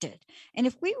restricted. And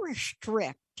if we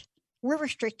restrict, we're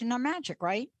restricting our magic,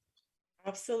 right?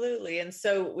 Absolutely. And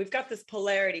so we've got this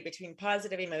polarity between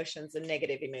positive emotions and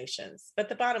negative emotions. But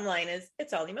the bottom line is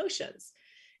it's all emotions.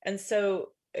 And so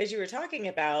as you were talking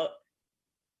about,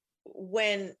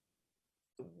 when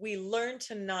we learn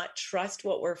to not trust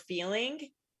what we're feeling,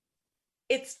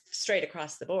 it's straight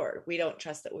across the board. We don't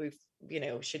trust that we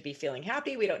should be feeling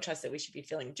happy. We don't trust that we should be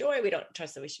feeling joy. We don't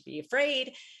trust that we should be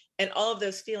afraid. And all of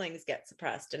those feelings get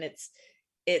suppressed. And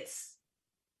it's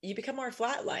you become more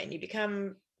flatline. You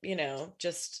become,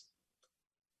 just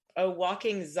a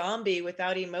walking zombie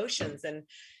without emotions. And,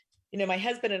 my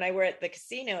husband and I were at the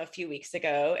casino a few weeks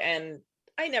ago, and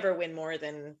I never win more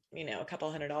than, a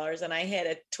couple $100. And I hit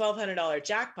a $1,200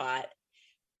 jackpot.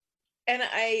 And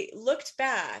I looked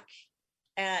back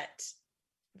at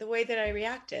the way that I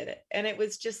reacted. And it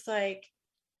was just like,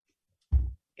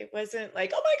 it wasn't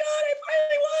like, oh my God, I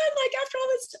finally won. Like after all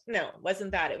this, no, it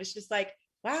wasn't that. It was just like,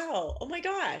 wow, oh my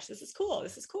gosh, this is cool.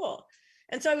 This is cool.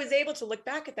 And so I was able to look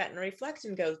back at that and reflect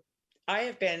and go, I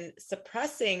have been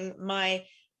suppressing my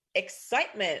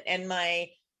excitement and my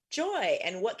joy.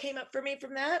 And what came up for me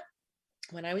from that?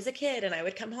 When I was a kid and I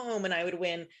would come home and I would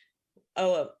win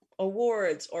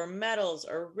awards or medals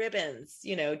or ribbons,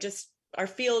 just our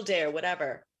field day or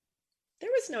whatever.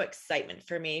 There was no excitement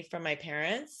for me from my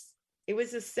parents. It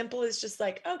was as simple as just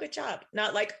like, oh, good job.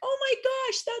 Not like, oh my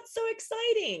gosh, that's so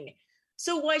exciting.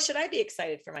 So why should I be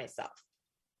excited for myself?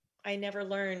 I never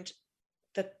learned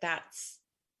that that's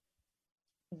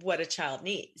what a child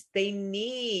needs. They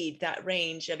need that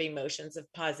range of emotions,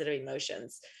 of positive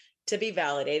emotions, to be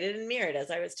validated and mirrored,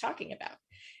 as I was talking about.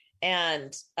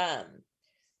 And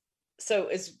so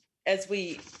as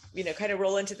we, kind of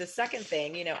roll into the second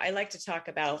thing, I like to talk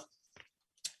about,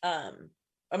 am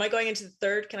I going into the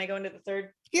third? Can I go into the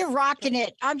third? You're rocking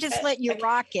it. I'm just letting you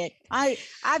rock it.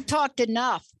 I've talked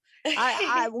enough.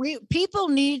 People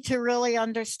need to really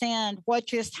understand what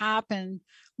just happened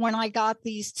when I got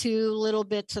these 2 little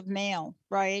bits of mail,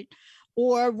 right?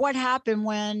 Or what happened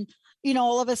when,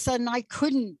 all of a sudden I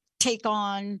couldn't take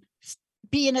on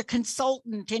being a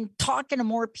consultant and talking to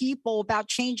more people about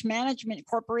change management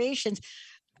corporations.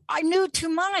 I knew too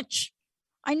much.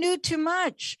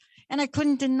 And I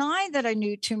couldn't deny that I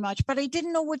knew too much, but I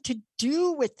didn't know what to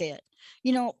do with it.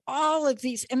 All of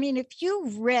these, if you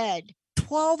read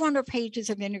 1,200 pages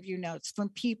of interview notes from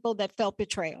people that felt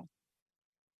betrayal,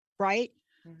 right?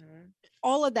 Mm-hmm.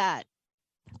 All of that.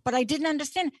 But I didn't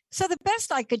understand. So the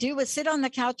best I could do was sit on the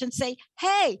couch and say,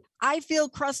 hey, I feel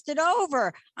crusted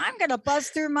over. I'm going to buzz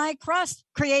through my crust.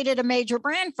 Created a major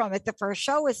brand from it. The first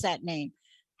show was that name.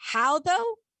 How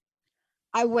though?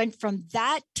 I went from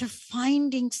that to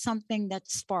finding something that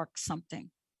sparks something.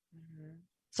 Mm-hmm.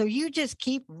 So you just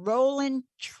keep rolling,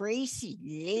 Tracy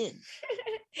Lynn.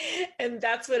 And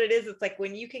that's what it is. It's like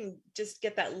when you can just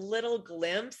get that little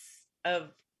glimpse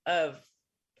of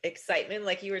excitement,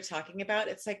 like you were talking about,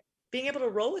 it's like being able to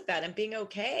roll with that and being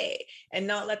okay and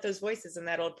not let those voices and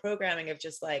that old programming of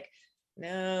just like,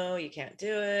 no, you can't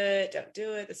do it. Don't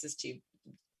do it. This is too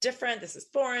different. This is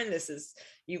foreign.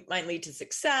 You might lead to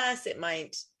success. It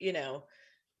might,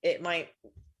 it might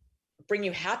bring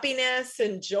you happiness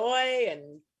and joy.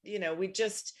 And,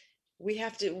 we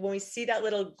have to, when we see that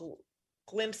little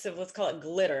glimpse of, let's call it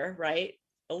glitter, right?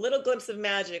 A little glimpse of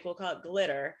magic, we'll call it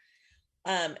glitter.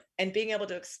 And being able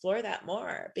to explore that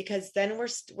more, because then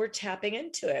we're tapping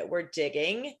into it, we're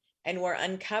digging and we're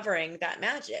uncovering that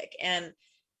magic. And,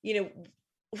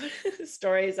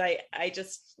 stories, I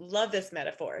just love this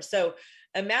metaphor. So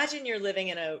imagine you're living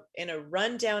in a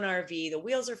rundown RV, the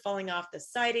wheels are falling off, the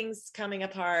siding's coming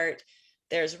apart,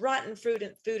 there's rotten food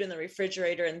in the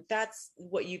refrigerator, and that's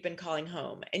what you've been calling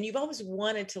home. And you've always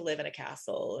wanted to live in a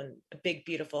castle and a big,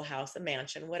 beautiful house, a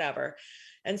mansion, whatever.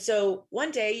 And so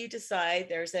one day you decide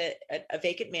there's a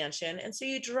vacant mansion. And so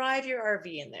you drive your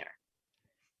RV in there.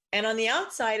 And on the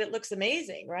outside, it looks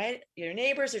amazing, right? Your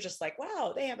neighbors are just like,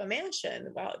 wow, they have a mansion.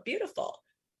 Wow, beautiful.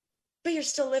 But you're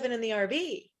still living in the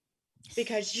RV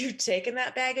because you've taken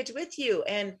that baggage with you.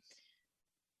 And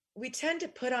we tend to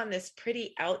put on this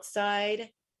pretty outside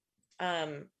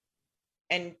and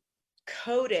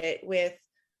coat it with,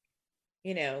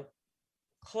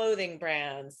 clothing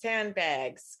brands,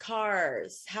 handbags,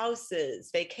 cars,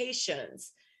 houses,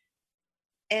 vacations.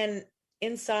 And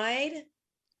inside,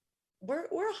 we're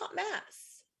a hot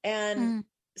mess. And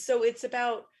so it's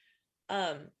about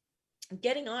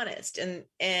getting honest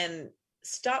and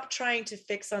stop trying to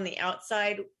fix on the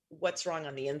outside what's wrong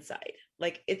on the inside.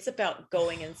 Like, it's about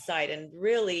going inside and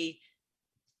really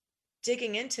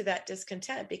digging into that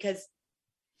discontent, because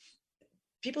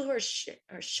people who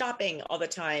are shopping all the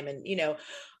time and,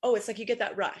 it's like you get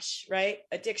that rush, right?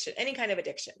 Addiction, any kind of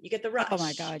addiction, you get the rush. Oh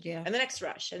my God. Yeah. And the next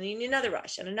rush, and then another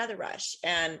rush and another rush.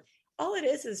 And all it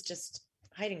is just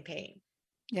hiding pain.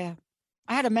 Yeah.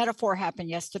 I had a metaphor happen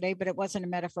yesterday, but it wasn't a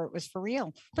metaphor. It was for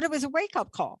real, but it was a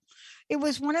wake-up call. It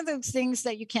was one of those things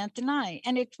that you can't deny.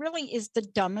 And it really is the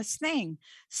dumbest thing.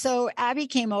 So Abby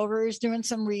came over, is doing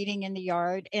some reading in the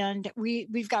yard, and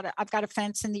I've got a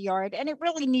fence in the yard, and it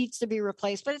really needs to be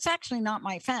replaced, but it's actually not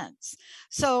my fence.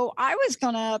 So I was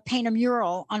going to paint a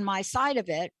mural on my side of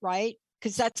it, right?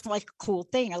 Because that's like a cool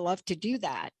thing. I love to do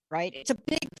that, right? It's a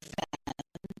big fence.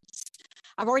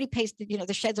 I've already pasted,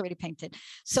 the shed's already painted.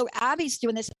 So Abby's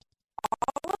doing this.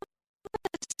 All of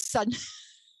a sudden,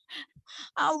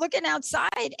 I'm looking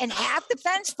outside and half the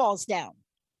fence falls down.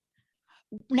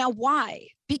 Now, why?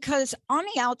 Because on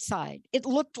the outside, it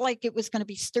looked like it was going to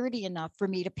be sturdy enough for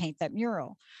me to paint that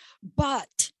mural.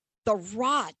 But the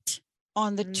rot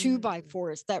on the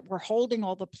 2x4s that were holding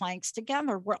all the planks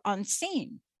together were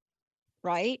unseen,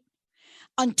 right?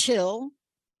 Until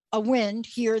a wind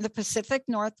here in the Pacific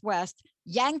Northwest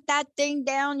yanked that thing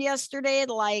down yesterday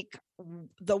like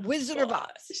the Wizard of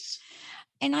Oz.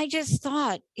 And I just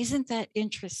thought, isn't that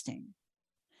interesting?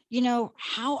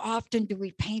 How often do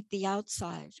we paint the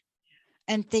outside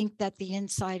and think that the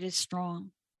inside is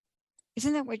strong?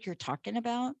 Isn't that what you're talking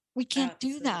about? We can't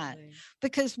do that,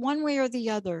 because one way or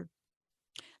the other,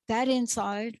 that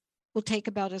inside will take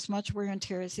about as much wear and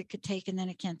tear as it could take, and then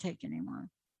it can't take anymore.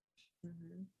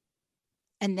 Mm-hmm.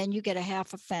 And then you get a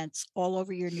half a fence all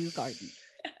over your new garden.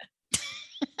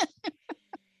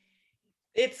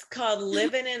 It's called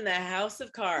living in the house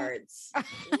of cards.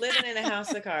 Living in a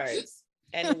house of cards.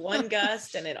 And one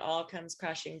gust and it all comes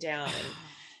crashing down.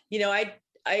 And,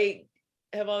 I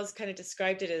have always kind of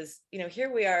described it as,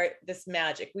 here we are, this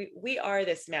magic. We are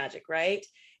this magic, right?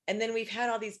 And then we've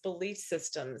had all these belief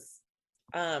systems.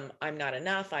 I'm not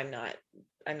enough. I'm not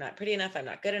pretty enough. I'm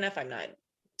not good enough. I'm not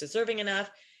deserving enough.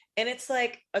 And it's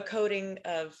like a coating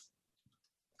of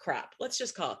crap. Let's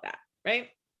just call it that, right?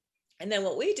 And then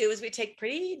what we do is we take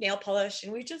pretty nail polish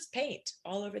and we just paint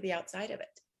all over the outside of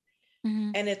it.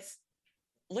 Mm-hmm. And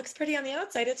looks pretty on the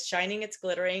outside. It's shining, it's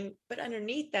glittering. But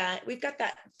underneath that, we've got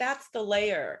that's the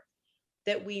layer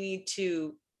that we need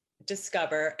to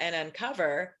discover and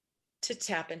uncover to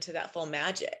tap into that full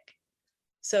magic.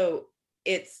 So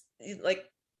it's like,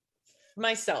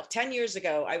 myself 10 years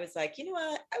ago, I was like, you know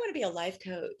what? I want to be a life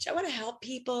coach. I want to help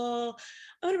people.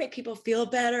 I want to make people feel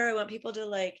better. I want people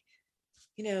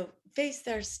to face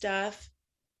their stuff.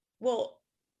 Well,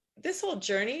 this whole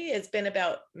journey has been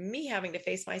about me having to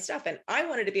face my stuff. And I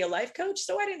wanted to be a life coach,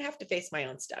 so I didn't have to face my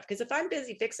own stuff. Because if I'm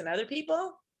busy fixing other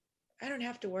people, I don't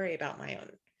have to worry about my own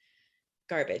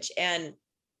garbage. And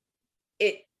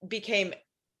it became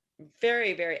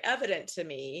very, very evident to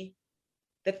me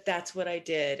that that's what I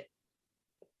did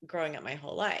growing up my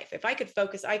whole life. If I could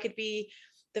focus, I could be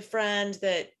the friend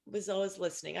that was always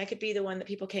listening. I could be the one that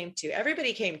people came to.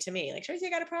 Everybody came to me like, Tracy, I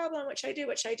got a problem. What should I do?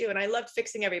 What should I do? And I loved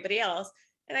fixing everybody else.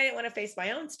 And I didn't want to face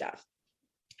my own stuff.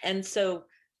 And so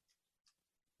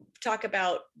talk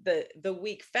about the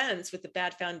weak fence with the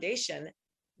bad foundation.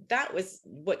 That was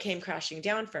what came crashing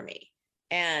down for me.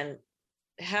 And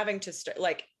having to start,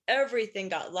 like, everything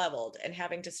got leveled and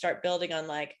having to start building on,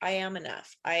 like, I am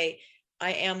enough. I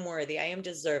am worthy. I am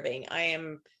deserving. I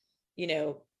am,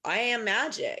 I am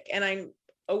magic, and I'm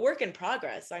a work in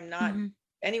progress. I'm not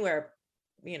anywhere,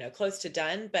 close to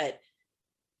done, but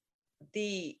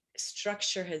the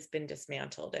structure has been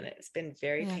dismantled and it's been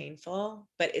very painful,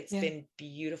 but it's been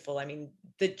beautiful. I mean,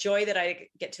 the joy that I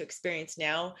get to experience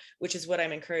now, which is what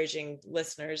I'm encouraging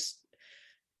listeners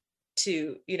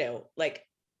to, like,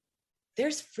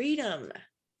 there's freedom.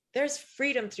 There's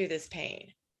freedom through this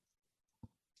pain.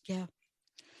 Yeah.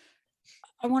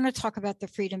 I want to talk about the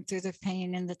freedom through the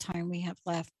pain in the time we have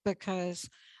left, because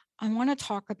I want to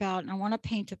talk about, and I want to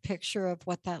paint a picture of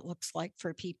what that looks like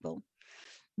for people.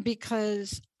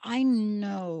 Because I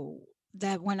know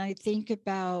that when I think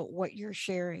about what you're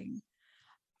sharing,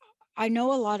 I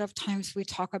know a lot of times we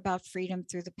talk about freedom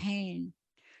through the pain.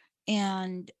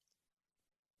 And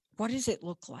what does it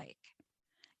look like?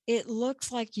 It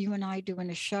looks like you and I doing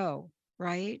a show,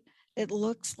 right? It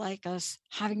looks like us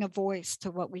having a voice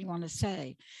to what we want to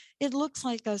say. It looks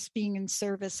like us being in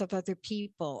service of other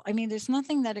people. I mean, there's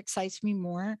nothing that excites me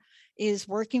more is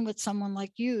working with someone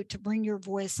like you to bring your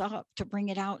voice up, to bring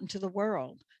it out into the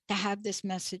world, to have this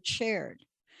message shared.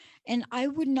 And I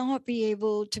would not be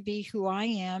able to be who I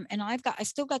am. And I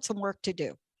still got some work to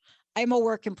do. I'm a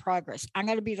work in progress. I'm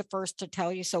going to be the first to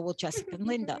tell you. So will Jessica and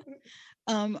Linda.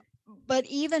 But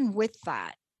even with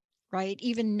that, right?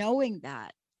 Even knowing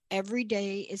that every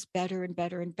day is better and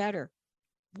better and better.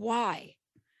 Why?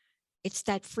 It's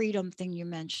that freedom thing you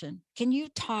mentioned. Can you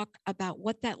talk about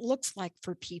what that looks like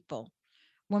for people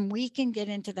when we can get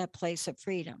into that place of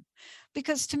freedom?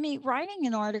 Because to me, writing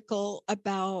an article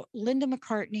about Linda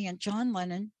McCartney and John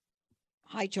Lennon,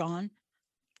 hi, John,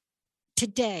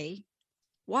 today,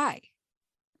 why?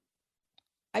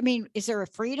 I mean, is there a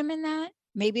freedom in that?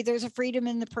 Maybe there's a freedom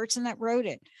in the person that wrote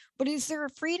it, but is there a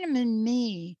freedom in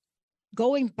me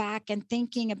going back and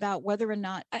thinking about whether or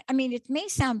not, I mean, it may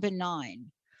sound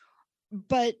benign,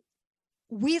 but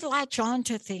we latch on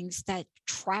to things that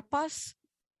trap us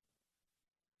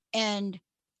and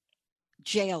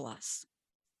jail us.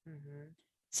 Mm-hmm.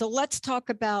 So let's talk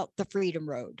about the Freedom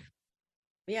Road.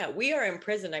 Yeah, we are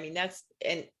imprisoned. I mean, that's,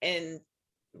 and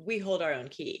we hold our own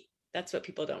key. That's what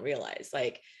people don't realize.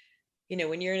 Like,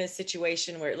 when you're in a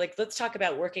situation where, like, let's talk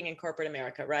about working in corporate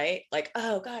America, right? Like,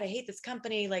 oh God, I hate this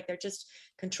company. Like, they're just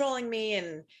controlling me.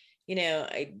 And,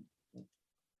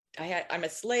 I'm a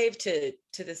slave to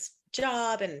this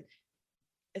job. And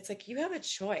it's like, you have a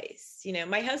choice.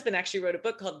 My husband actually wrote a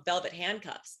book called Velvet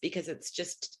Handcuffs, because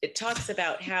it talks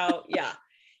about how,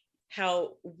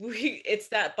 it's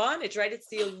that bondage, right? It's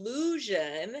the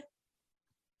illusion.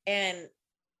 And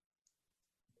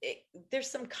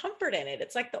there's some comfort in it.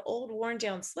 It's like the old worn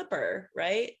down slipper,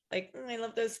 right? Like, I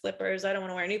love those slippers. I don't want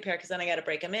to wear a new pair because then I got to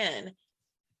break them in,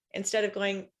 instead of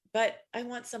going, but I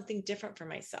want something different for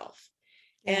myself.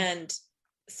 Yeah. And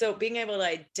so being able to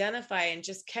identify and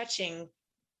just catching,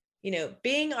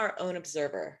 being our own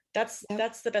observer, that's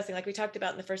the best thing. Like we talked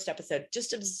about in the first episode,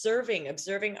 just observing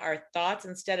our thoughts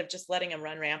instead of just letting them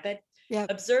run rampant,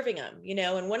 observing them,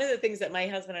 and one of the things that my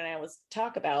husband and I always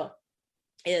talk about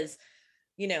is,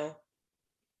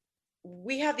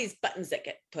 we have these buttons that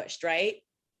get pushed, right?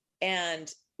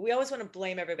 And we always want to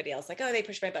blame everybody else. Like, oh, they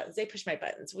push my buttons. They push my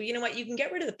buttons. Well, you know what? You can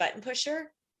get rid of the button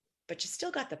pusher, but you still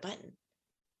got the button.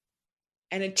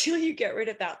 And until you get rid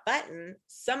of that button,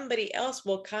 somebody else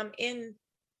will come in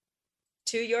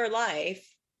to your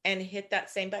life and hit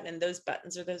that same button. And those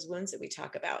buttons are those wounds that we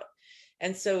talk about.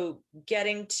 And so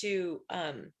getting to,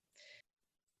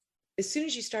 as soon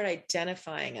as you start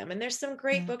identifying them, and there's some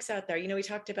great books out there, we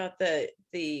talked about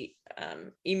the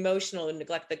emotional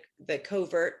neglect, the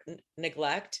covert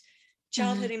neglect.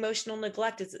 Childhood emotional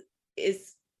neglect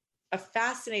is a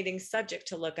fascinating subject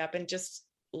to look up and just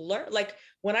learn. Like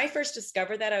when I first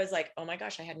discovered that, I was like, oh my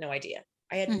gosh, I had no idea.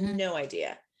 No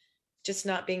idea. Just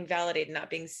not being validated, not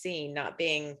being seen, not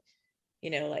being,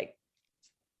 like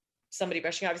somebody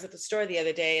brushing. I was at the store the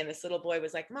other day and this little boy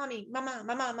was like, mommy, mama,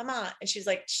 mama, mama. And she's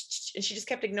like, shh, and she just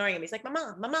kept ignoring him. He's like,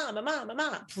 mama, mama, mama,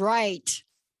 mama. Right.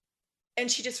 And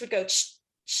she just would go, shh,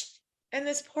 shh. And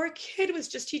this poor kid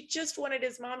he just wanted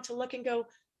his mom to look and go,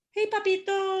 hey,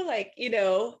 papito, like,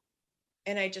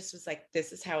 and I just was like,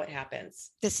 this is how it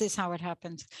happens. This is how it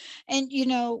happens. And,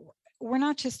 we're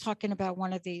not just talking about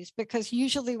one of these, because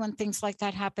usually when things like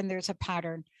that happen, there's a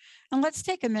pattern. And let's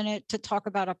take a minute to talk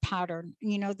about a pattern.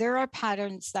 There are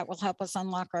patterns that will help us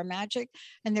unlock our magic,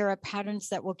 and there are patterns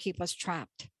that will keep us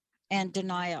trapped and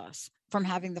deny us from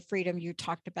having the freedom you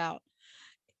talked about.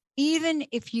 Even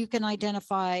if you can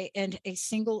identify in a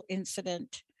single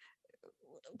incident,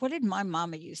 what did my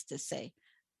mama used to say?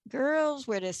 Girls,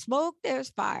 where there's smoke, there's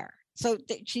fire. So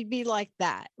she'd be like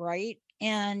that, right?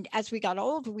 And as we got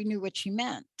older, we knew what she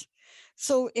meant.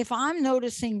 So if I'm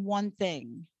noticing one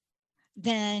thing,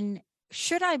 then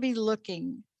should I be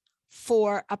looking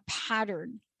for a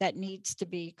pattern that needs to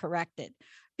be corrected?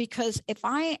 Because if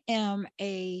I am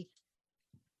a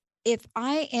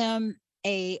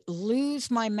lose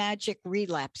my magic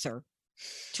relapser,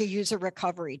 to use a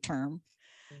recovery term,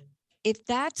 if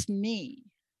that's me,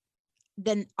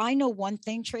 then I know one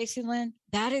thing, Tracy Lynn,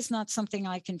 that is not something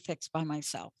I can fix by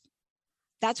myself.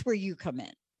 That's where you come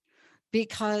in.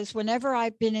 Because whenever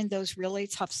I've been in those really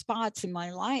tough spots in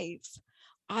my life,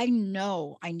 I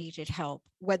know I needed help,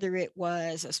 whether it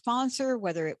was a sponsor,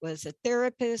 whether it was a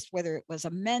therapist, whether it was a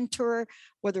mentor,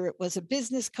 whether it was a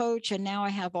business coach, and now I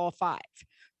have all five,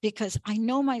 because I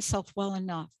know myself well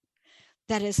enough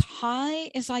that as high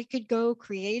as I could go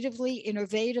creatively,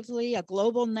 innovatively, a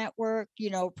global network,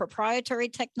 proprietary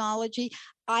technology,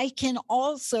 I can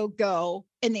also go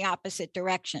in the opposite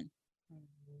direction,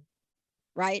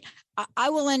 right? I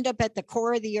will end up at the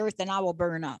core of the earth and I will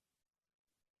burn up.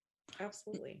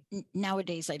 Absolutely.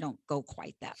 Nowadays, I don't go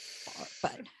quite that far,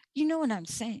 but you know what I'm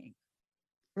saying,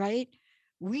 right?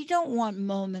 We don't want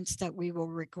moments that we will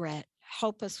regret.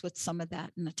 Help us with some of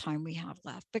that in the time we have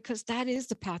left, because that is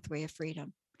the pathway of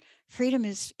freedom. Freedom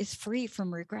is free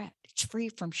from regret. It's free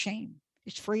from shame.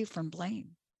 It's free from blame.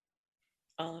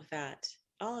 All of that.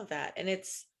 And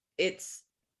it's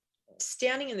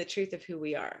standing in the truth of who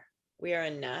we are. We are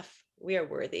enough. We are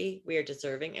worthy. We are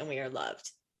deserving, and we are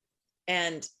loved.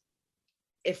 And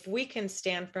if we can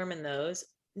stand firm in those,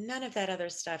 none of that other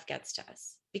stuff gets to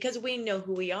us, because we know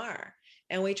who we are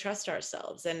and we trust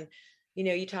ourselves. And,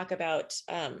 you talk about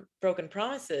broken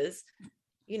promises,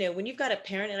 when you've got a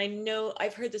parent, and I know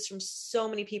I've heard this from so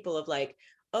many people of like,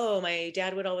 oh, my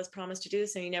dad would always promise to do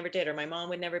this and he never did, or my mom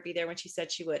would never be there when she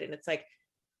said she would. And it's like,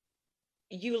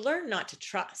 you learn not to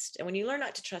trust. And when you learn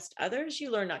not to trust others, you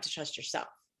learn not to trust yourself.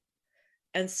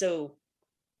 And so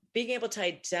being able to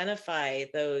identify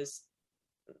those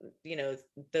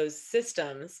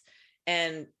systems.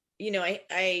 And,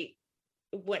 I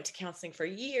went to counseling for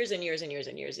years and years and years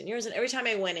and years and years. And every time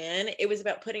I went in, it was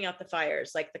about putting out the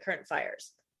fires, like the current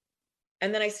fires.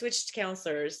 And then I switched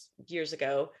counselors years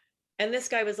ago. And this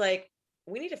guy was like,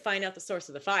 we need to find out the source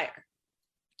of the fire.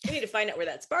 We need to find out where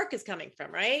that spark is coming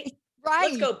from, right?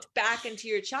 Right. Let's go back into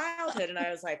your childhood. And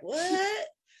I was like, what?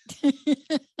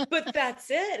 But that's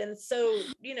it. And so,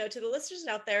 to the listeners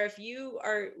out there, if you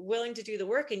are willing to do the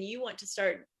work and you want to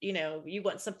start, you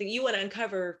want something, you want to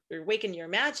uncover or awaken your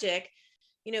magic,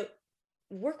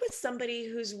 work with somebody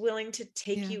who's willing to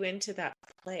take you into that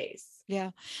place. Yeah.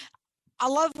 I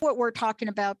love what we're talking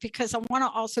about, because I want to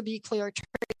also be clear,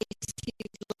 Tracy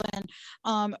Lynn,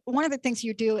 one of the things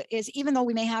you do is, even though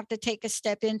we may have to take a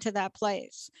step into that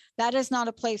place, that is not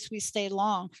a place we stay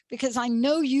long, because I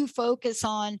know you focus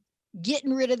on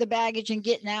getting rid of the baggage and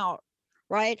getting out,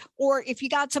 right? Or if you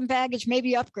got some baggage,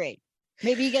 maybe upgrade.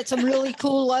 Maybe you get some really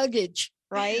cool luggage,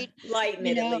 right? Lighten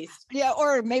it at least. Yeah,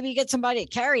 or maybe you get somebody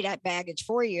to carry that baggage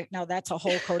for you. No, that's a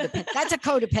whole codependent. That's a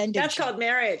codependent. That's called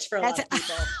marriage for a lot of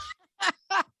people.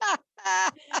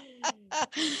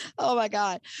 Oh my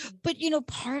God. But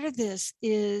part of this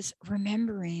is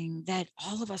remembering that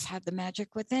all of us have the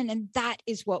magic within, and that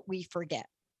is what we forget.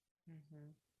 Mm-hmm.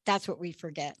 That's what we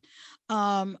forget.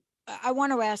 I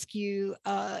want to ask you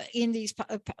in these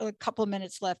a couple of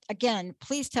minutes left, again,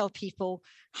 please tell people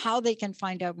how they can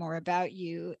find out more about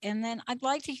you. And then I'd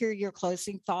like to hear your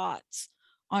closing thoughts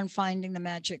on finding the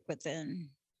magic within.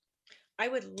 I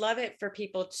would love it for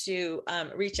people to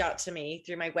reach out to me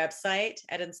through my website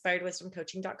at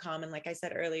inspiredwisdomcoaching.com. And like I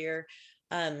said earlier,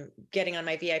 getting on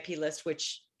my VIP list,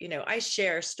 which, I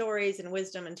share stories and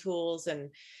wisdom and tools.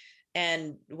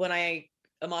 And when I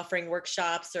am offering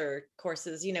workshops or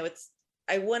courses,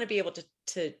 I want to be able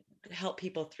to help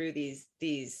people through these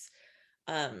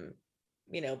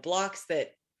blocks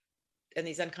and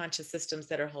these unconscious systems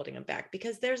that are holding them back,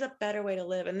 because there's a better way to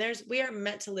live. And we are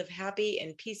meant to live happy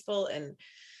and peaceful and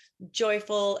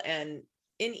joyful and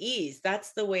in ease.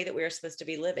 That's the way that we are supposed to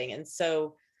be living. And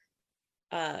so,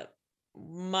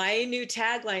 my new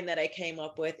tagline that I came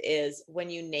up with is, when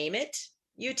you name it,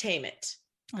 you tame it.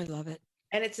 I love it.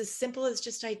 And it's as simple as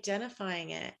just identifying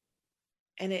it,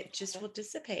 and it just will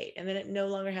dissipate. And then it no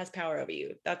longer has power over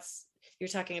you. You're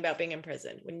talking about being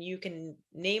imprisoned. When you can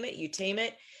name it, you tame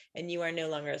it, and you are no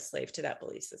longer a slave to that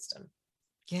belief system.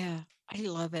 Yeah, I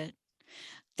love it.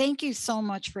 Thank you so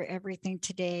much for everything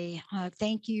today.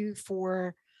 Thank you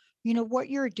for, what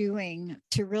you're doing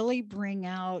to really bring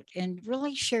out and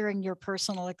really sharing your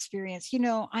personal experience.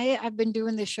 I've been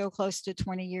doing this show close to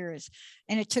 20 years,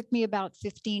 and it took me about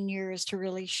 15 years to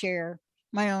really share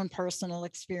my own personal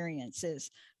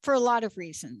experiences for a lot of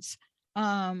reasons.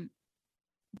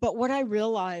 But what I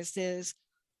realized is,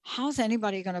 how's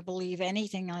anybody going to believe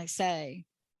anything I say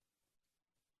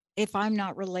if I'm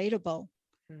not relatable?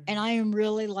 Mm-hmm. And I am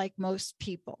really like most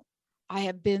people. I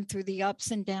have been through the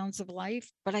ups and downs of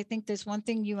life, but I think there's one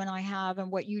thing you and I have,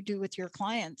 and what you do with your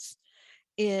clients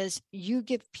is you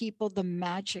give people the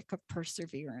magic of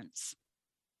perseverance.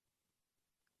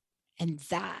 And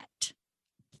that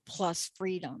plus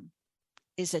freedom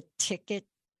is a ticket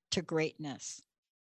to greatness.